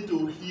be ready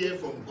to hear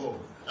from God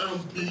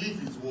and believe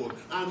His word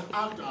and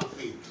act our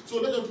faith.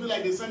 So let us be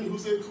like the psalmist who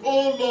said,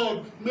 oh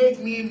Lord, make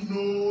me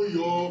know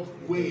your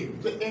way.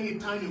 So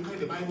anytime you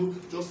read the Bible,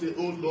 just say,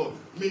 oh Lord,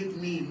 make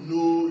me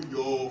know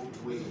your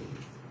way.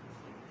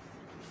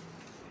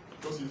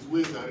 Because His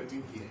ways are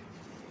written here.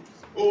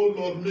 Oh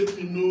Lord, make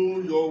me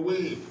know your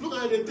way. Look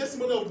at the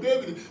testimony of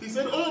David. He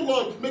said, oh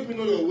Lord, make me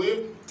know your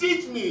way.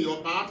 Teach me your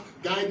path.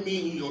 Guide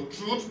me in your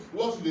truth.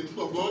 What is the truth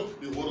of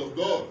God? The word of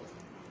God.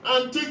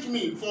 And teach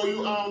me, for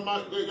you are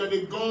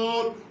the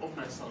God of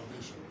my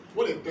salvation.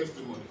 What a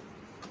testimony.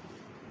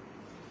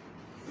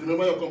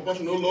 Remember your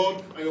compassion, O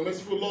Lord, and your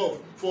merciful love,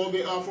 for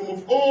they are from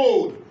of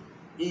old.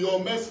 In your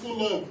merciful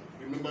love,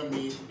 remember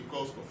me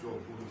because of your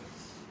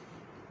goodness.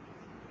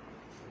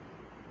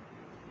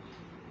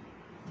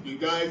 He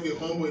guides the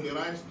humble in the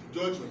right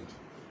judgment.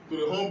 To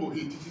the humble,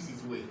 He teaches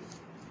His way.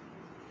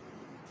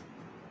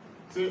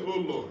 Say,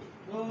 oh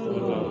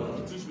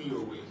Lord, teach me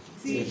your way.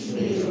 Teach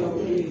me your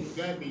way.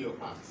 Guide me your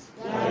paths.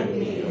 Guide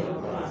me your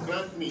path.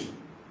 Grant me.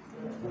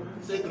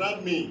 Say,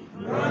 grant me.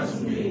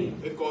 Grant me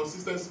A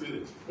consistent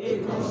spirit. a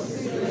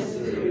consistent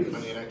spirit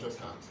And a righteous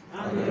heart.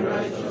 and a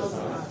righteous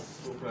heart.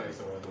 Through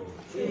Christ our Lord.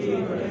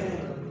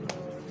 Amen.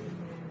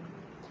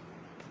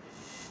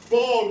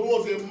 Paul, who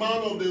was a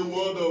man of the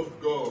word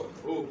of God.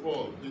 Oh,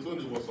 Paul, his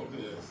only was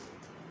something else.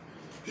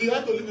 He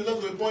had to live his life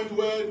to the point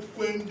where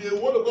when the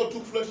word of God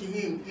took flesh in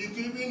him, it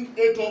even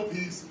ate up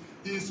his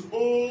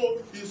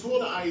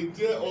whole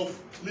idea of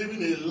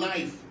living a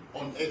life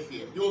on earth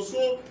here. He was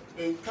so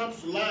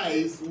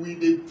encapsulated with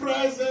the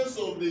presence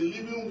of the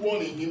living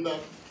one in him that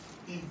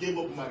he gave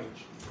up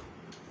marriage.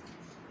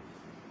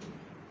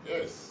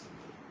 Yes.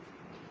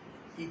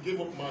 He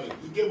gave up marriage.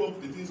 He gave up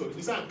the things of it.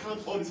 He said, I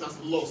count all this as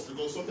lost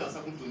because something has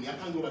happened to me. I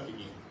can't go back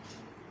again.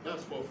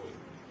 That's powerful.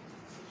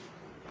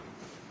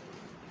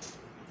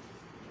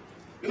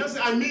 You know,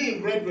 say, I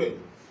mean, brethren,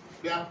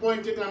 the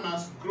appointed time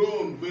has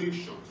grown very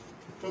short.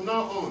 From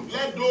now on,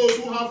 let those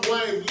who have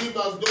wives live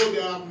as though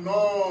they have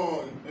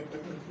none.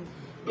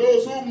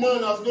 Those who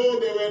mourn as though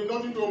they were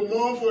nothing to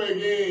mourn for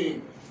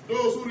again.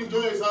 Those who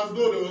rejoice as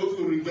though they were also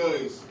to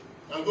rejoice.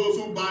 And those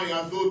who buy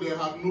as though they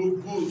have no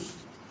goods.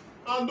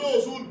 And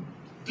those who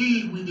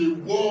deal with the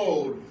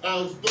world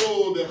as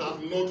though they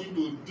have nothing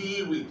to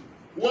deal with.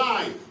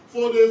 Why?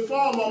 For the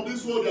form of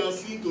this world they are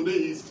seeing today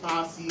is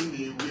passing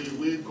away.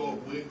 Wake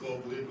up, wake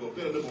up, wake up.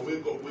 Tell your neighbor,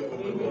 wake up, wake up,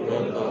 wake up.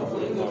 Wake up,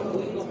 wake up,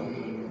 wake up.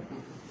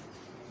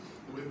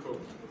 Wake up.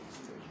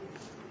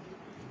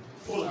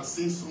 Paul has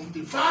seen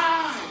something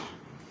far.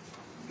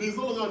 He's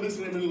no longer on this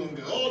realm any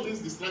longer. All these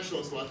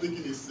distractions we are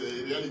thinking is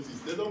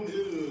realities.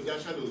 They are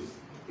shadows.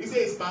 He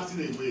says it's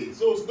passing away.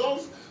 So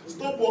don't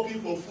stop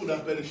working for food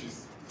that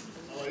perishes.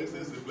 Our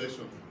instance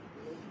reflection.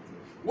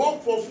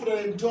 Work for food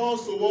that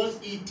endures towards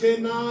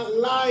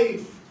eternal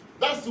life.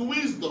 That's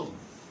wisdom.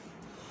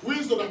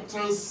 Wisdom that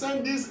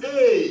transcends this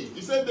age.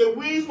 He said the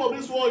wisdom of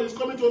this world is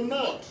coming to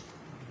naught.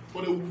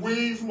 But the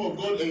wisdom of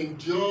God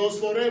endures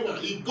forever.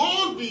 It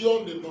goes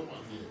beyond the normal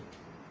here.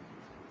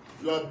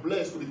 You are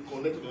blessed to be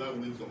connected to that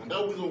wisdom. And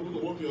that wisdom is going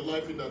to work in your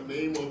life in the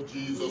name of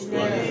Jesus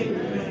Christ.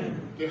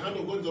 Amen. The hand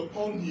of God is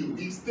upon you.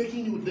 He's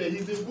taking you there.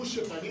 He's a good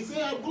shepherd. He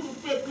said, I'm going to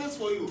prepare a place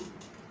for you.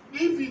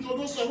 If it was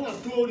not so, I would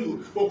have told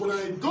you. But when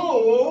I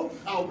go,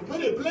 I'll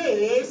prepare a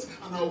place,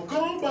 and I'll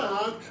come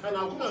back, and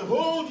I'll come and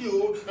hold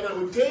you, and I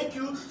will take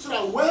you, so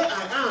that where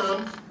I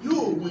am, you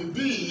will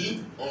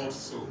be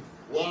also.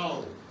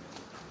 Wow.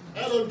 I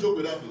don't joke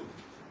with that, though.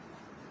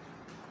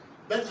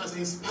 That has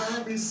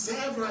inspired me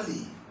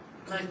severally.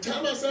 And I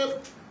tell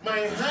myself, my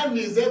hand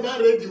is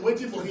ever ready,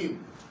 waiting for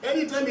him.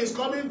 Anytime he's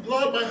coming,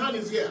 Lord, my hand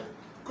is here.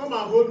 Come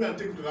and hold me and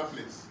take me to that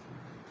place.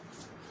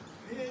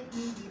 Take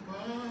me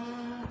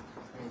deeper.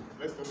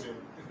 Let's stop there.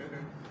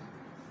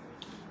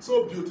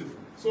 So beautiful,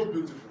 so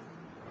beautiful,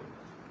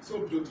 so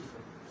beautiful.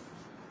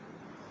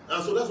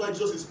 And so that's why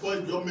Jesus is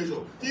spoiled beyond measure.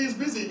 He is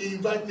busy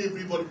inviting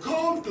everybody.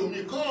 Come to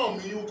me,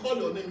 come. You call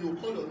your name, you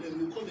call your name,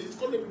 you call it. He's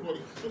calling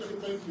everybody. Look at him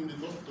calling in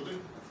the Lord today.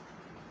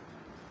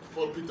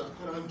 Call Peter,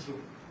 call Andrew.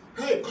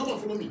 Hey, come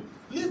and follow me.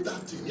 Leave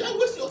that thing. Yeah,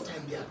 waste your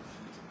time there.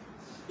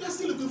 You're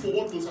still looking for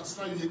what to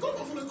satisfy you here. Come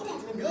and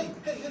follow me.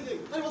 Hey. And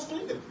he was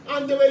calling them.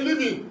 And they were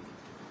leaving.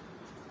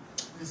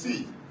 You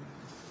see,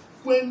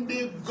 When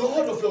the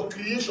God of your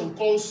creation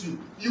calls you,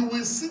 you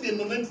will see the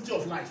non-entity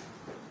of life.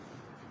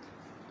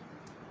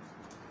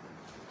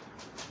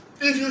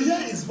 If you hear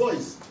his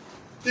voice,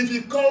 if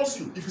he calls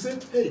you, if he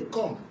says, hey,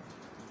 come,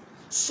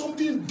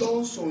 something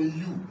dawns on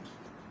you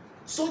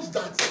such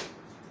that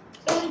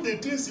all the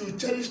things you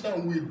cherish now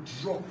will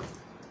drop.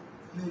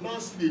 You now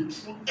see the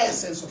true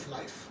essence of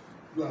life.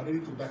 You are ready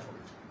to die for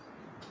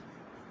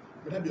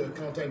it. May that be your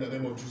encounter in the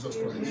name of Jesus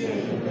Christ.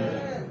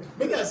 Amen.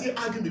 Many are still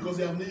arguing because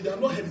they have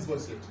not heard his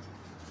voice yet.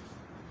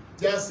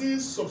 They are still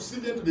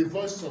subservient to the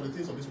voices of the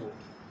things of this world.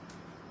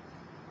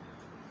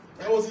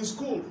 I was in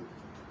school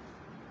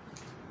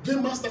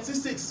doing math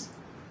statistics.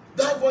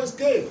 That voice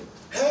came.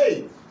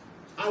 Hey,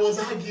 I was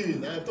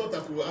arguing. I thought I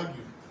could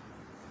argue.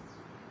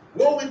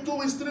 1 week, 2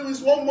 weeks, 3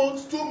 weeks, 1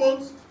 month, 2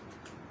 months.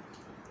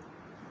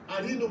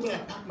 I didn't know when I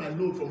packed my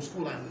load from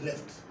school and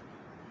left.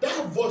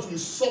 That voice will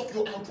suck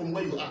you out from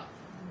where you are.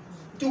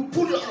 To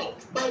pull you out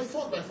by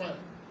force, by fire.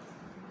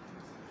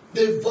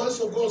 The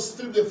voice of God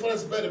stripped the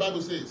forest bare, the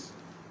Bible says.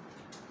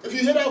 If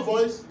you hear that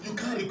voice, you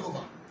can't recover.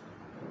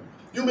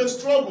 You may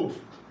struggle.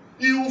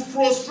 You will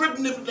frustrate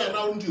everything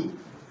around you.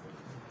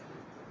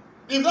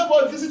 If that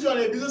boy visits you on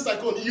a business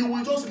cycle, you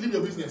will just leave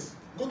your business.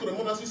 Go to the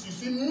monasteries, you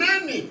see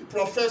many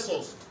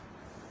professors,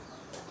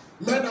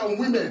 men and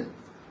women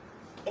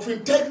of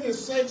integrity in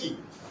society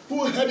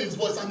who heard his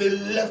voice and they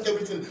left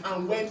everything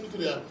and went into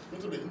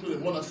the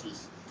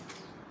monasteries.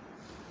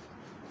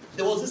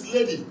 There was this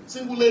lady,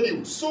 single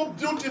lady, so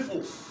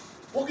beautiful,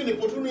 working in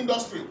the petroleum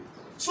industry,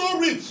 so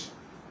rich.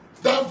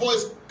 That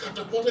voice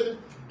catapulted,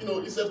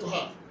 itself to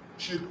her.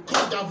 She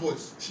caught that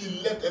voice.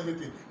 She left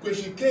everything. When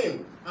she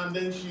came and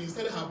then she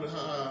started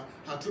her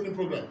training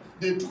program,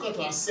 they took her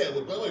to her cell.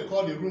 What they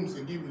call the rooms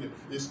they give them,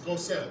 it's called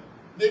cell.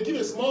 They give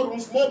a small room,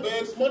 small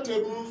bed, small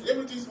tables,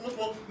 everything small,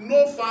 small.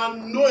 No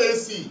fan, no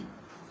AC.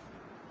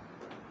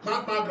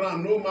 Marble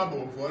ground, no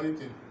marble for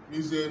anything.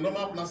 It's a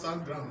normal plaster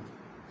ground.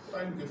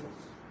 What are you looking for?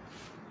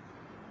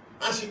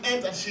 And she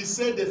entered, she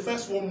said the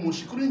first 1 month,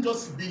 she couldn't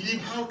just believe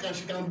how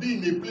she can be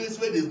in a place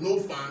where there's no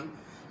fan,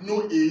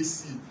 no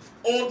AC,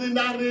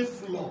 ordinary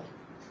floor.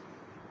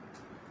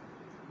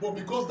 But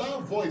because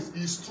that voice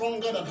is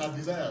stronger than her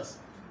desires,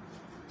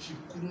 she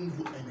couldn't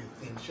do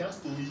anything. She has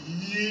to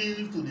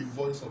yield to the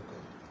voice of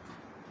God.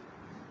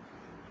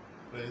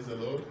 Praise the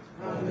Lord.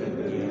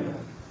 Hallelujah.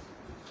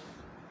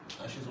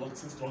 And she's working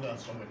stronger and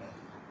stronger now.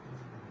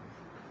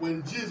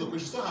 When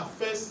she saw her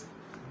first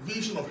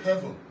vision of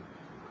heaven,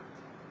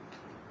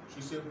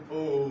 she said,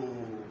 oh,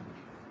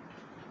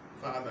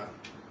 Father,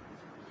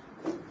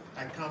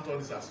 I count all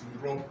this as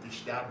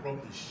rubbish. They are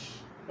rubbish.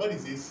 What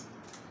is this?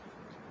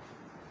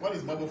 What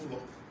is marble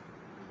floor?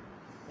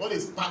 What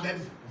is padded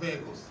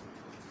vehicles?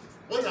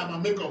 What are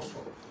my makeups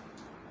for?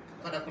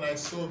 Father, when I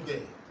saw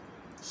there,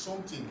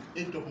 something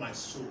ate up my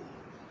soul.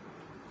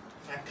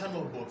 I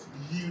cannot but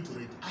yield to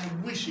it. I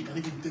wish he can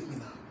even take me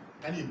now.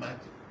 Can you imagine?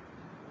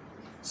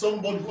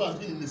 Somebody who has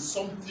been in a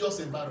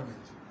sumptuous environment.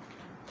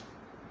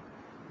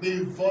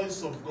 The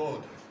voice of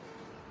God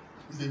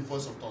is the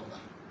voice of thunder.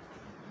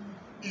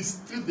 He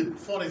stripped the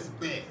forest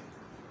bare.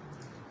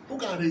 Who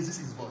can resist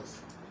his voice?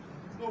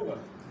 No one.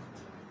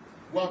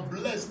 We are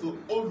blessed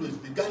to always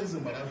be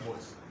guided by that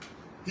voice.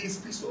 He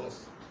speaks to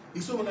us.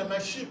 He said, when I'm my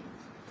sheep,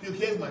 you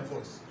hear my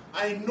voice.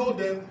 I know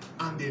them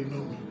and they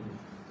know me.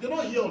 You're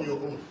not here on your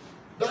own.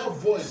 That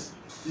voice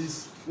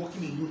is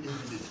working in you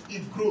every day.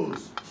 It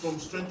grows from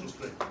strength to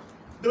strength.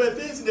 There were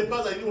things in the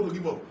past that you didn't want to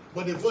give up,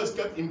 but the voice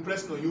kept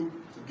impressing on you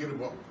to give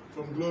it up.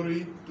 From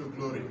glory to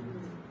glory.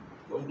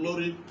 From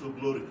glory to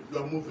glory. You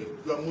are moving.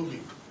 You are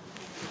moving.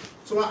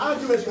 So my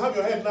argument, you have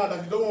your head now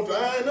that you don't want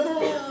to.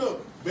 No.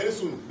 Very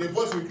soon, the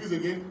voice will increase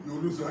again, you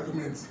will lose the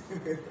argument.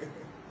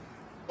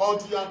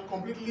 Until you are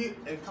completely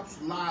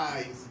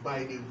encapsulated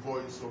by the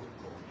voice of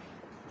God.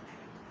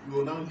 You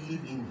will now live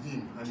in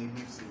Him and He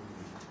lives in you.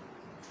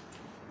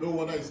 No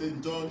wonder He says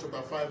in John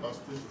chapter 5 verse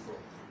 24,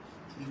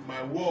 if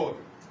my word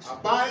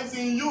abides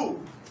in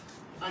you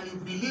and you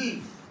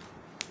believe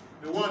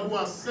the one who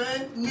has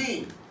sent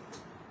me,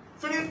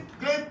 3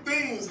 great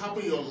things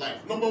happen in your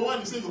life. Number 1,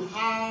 He says you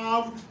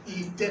have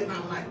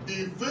eternal life.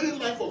 The very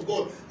life of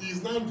God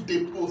is now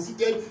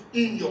deposited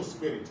in your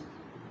spirit.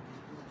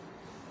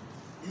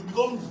 You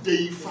become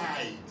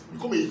deified. You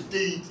become a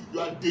deity. You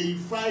are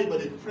deified by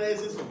the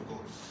presence of God.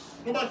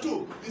 Number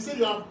 2, He said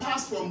you are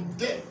passed from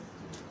death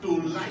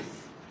to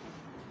life.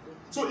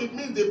 So it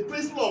means the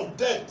principle of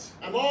death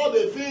and all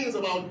the things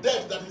about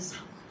death that is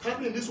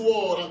happening in this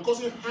world and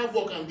causing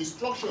havoc and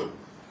destruction,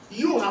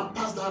 you have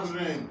passed that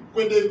realm.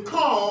 When they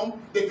come,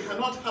 they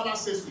cannot have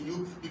access to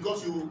you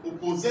because you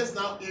possess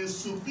now a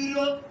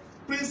superior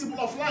principle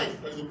of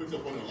life. That is the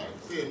principle upon your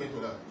life. Say amen to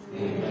that.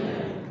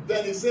 Amen.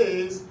 Then He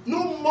says,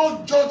 no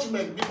more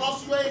judgment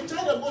because you are a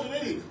child of God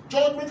already.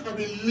 Judgment has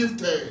been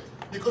lifted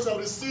because you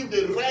have received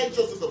the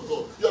righteousness of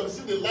God. You have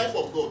received the life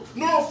of God.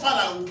 No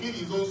father will kill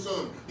his own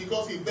son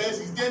because he bears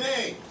his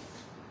DNA.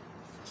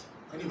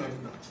 Can you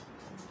imagine that?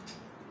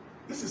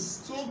 This is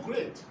so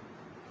great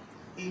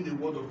in the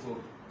Word of God.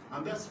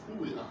 And that's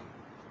who we are.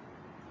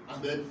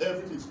 And then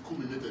everything is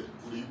culminated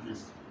with the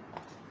Eucharist.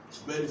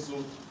 Very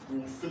soon, we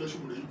will fellowship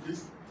with the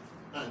Eucharist,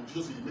 and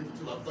Jesus will make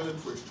himself available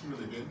for his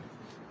children again,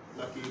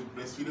 like a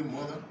breastfeeding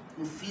mother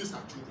who feeds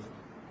her children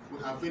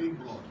with her very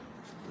blood,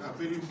 with her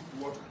very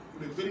water,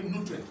 with the very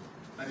nutrient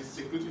that is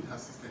circulating in her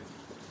system.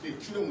 The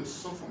children will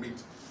suck from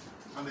it,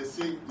 and they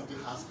say it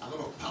has a lot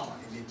of power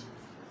in it.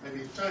 And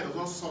the child does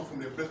not suck from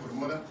the breast of the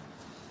mother,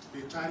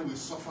 the child will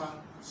suffer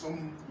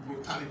some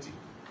brutality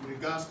with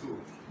regards to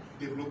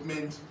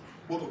development,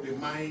 both of the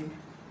mind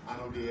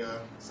and of the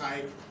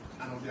psyche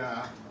and of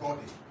their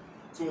body.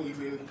 So if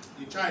a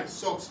child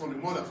sucks from the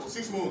mother for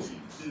 6 months,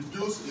 it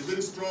builds a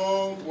very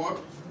strong what?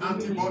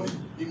 Antibody,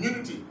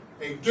 immunity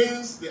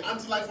against the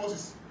anti-life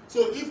forces.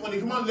 So if on a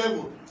human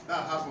level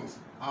that happens,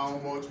 how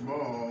much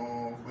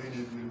more when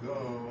it will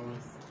go?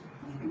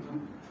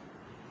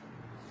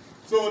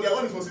 So their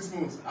own is for 6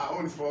 months, our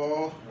own is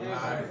for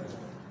life.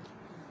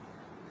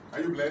 Are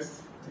you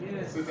blessed?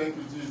 Yes. Say thank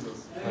you,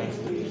 Jesus.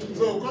 Thank you.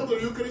 So come to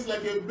the Eucharist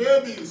like a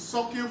baby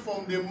sucking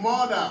from the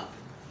mother.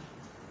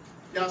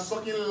 You are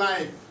sucking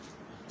life.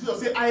 Jesus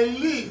said, I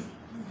live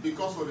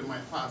because of my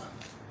Father.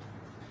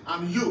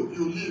 And you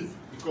live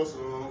because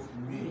of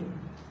me.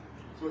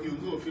 So he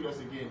will go feed us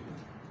again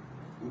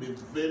with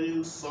the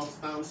very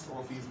substance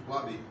of his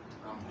body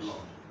and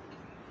blood.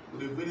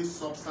 With the very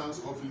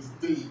substance of his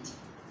deity.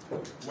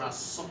 We are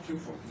sucking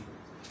from him.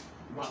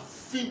 We are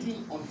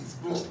feeding on his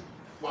blood.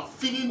 We are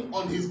feeding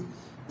on his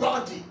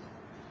body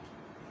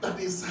that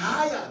is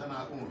higher than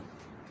our own.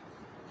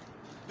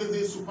 There's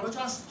a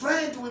supernatural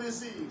strength we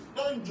receive.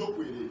 Don't joke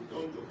with it.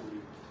 Don't joke with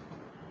it.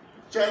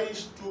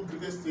 Cherish 2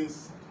 greatest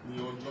things in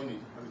your journey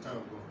as a child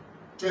of God.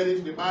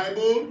 Cherish the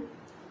Bible.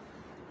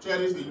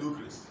 Cherish the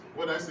Eucharist.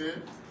 What did I say?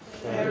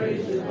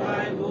 Cherish the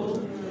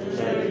Bible,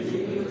 cherish the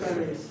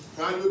Eucharist.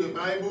 Value the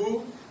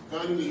Bible.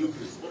 Value the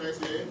Eucharist. What did I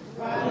say?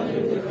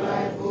 Value the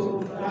Bible,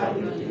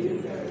 value the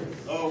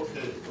Eucharist.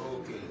 Okay.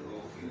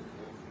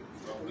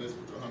 God bless.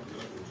 Put your hand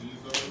together for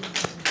Jesus.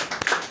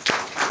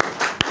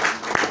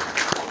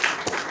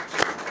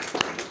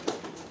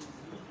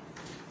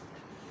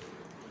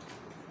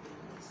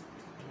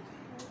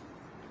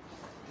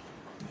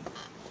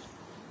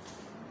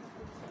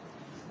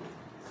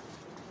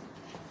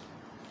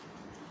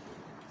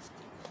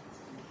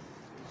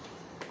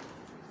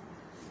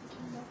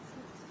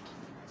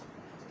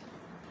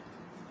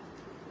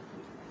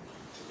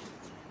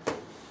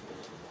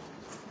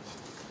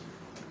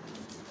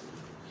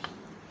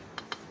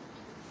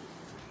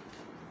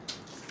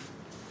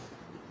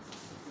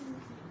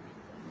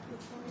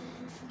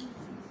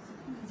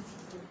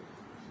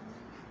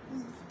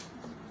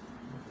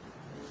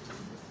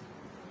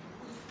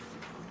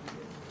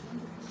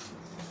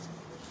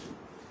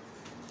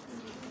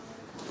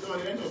 So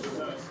at the end of the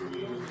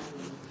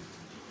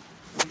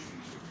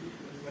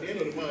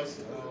mass,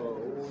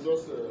 we'll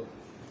just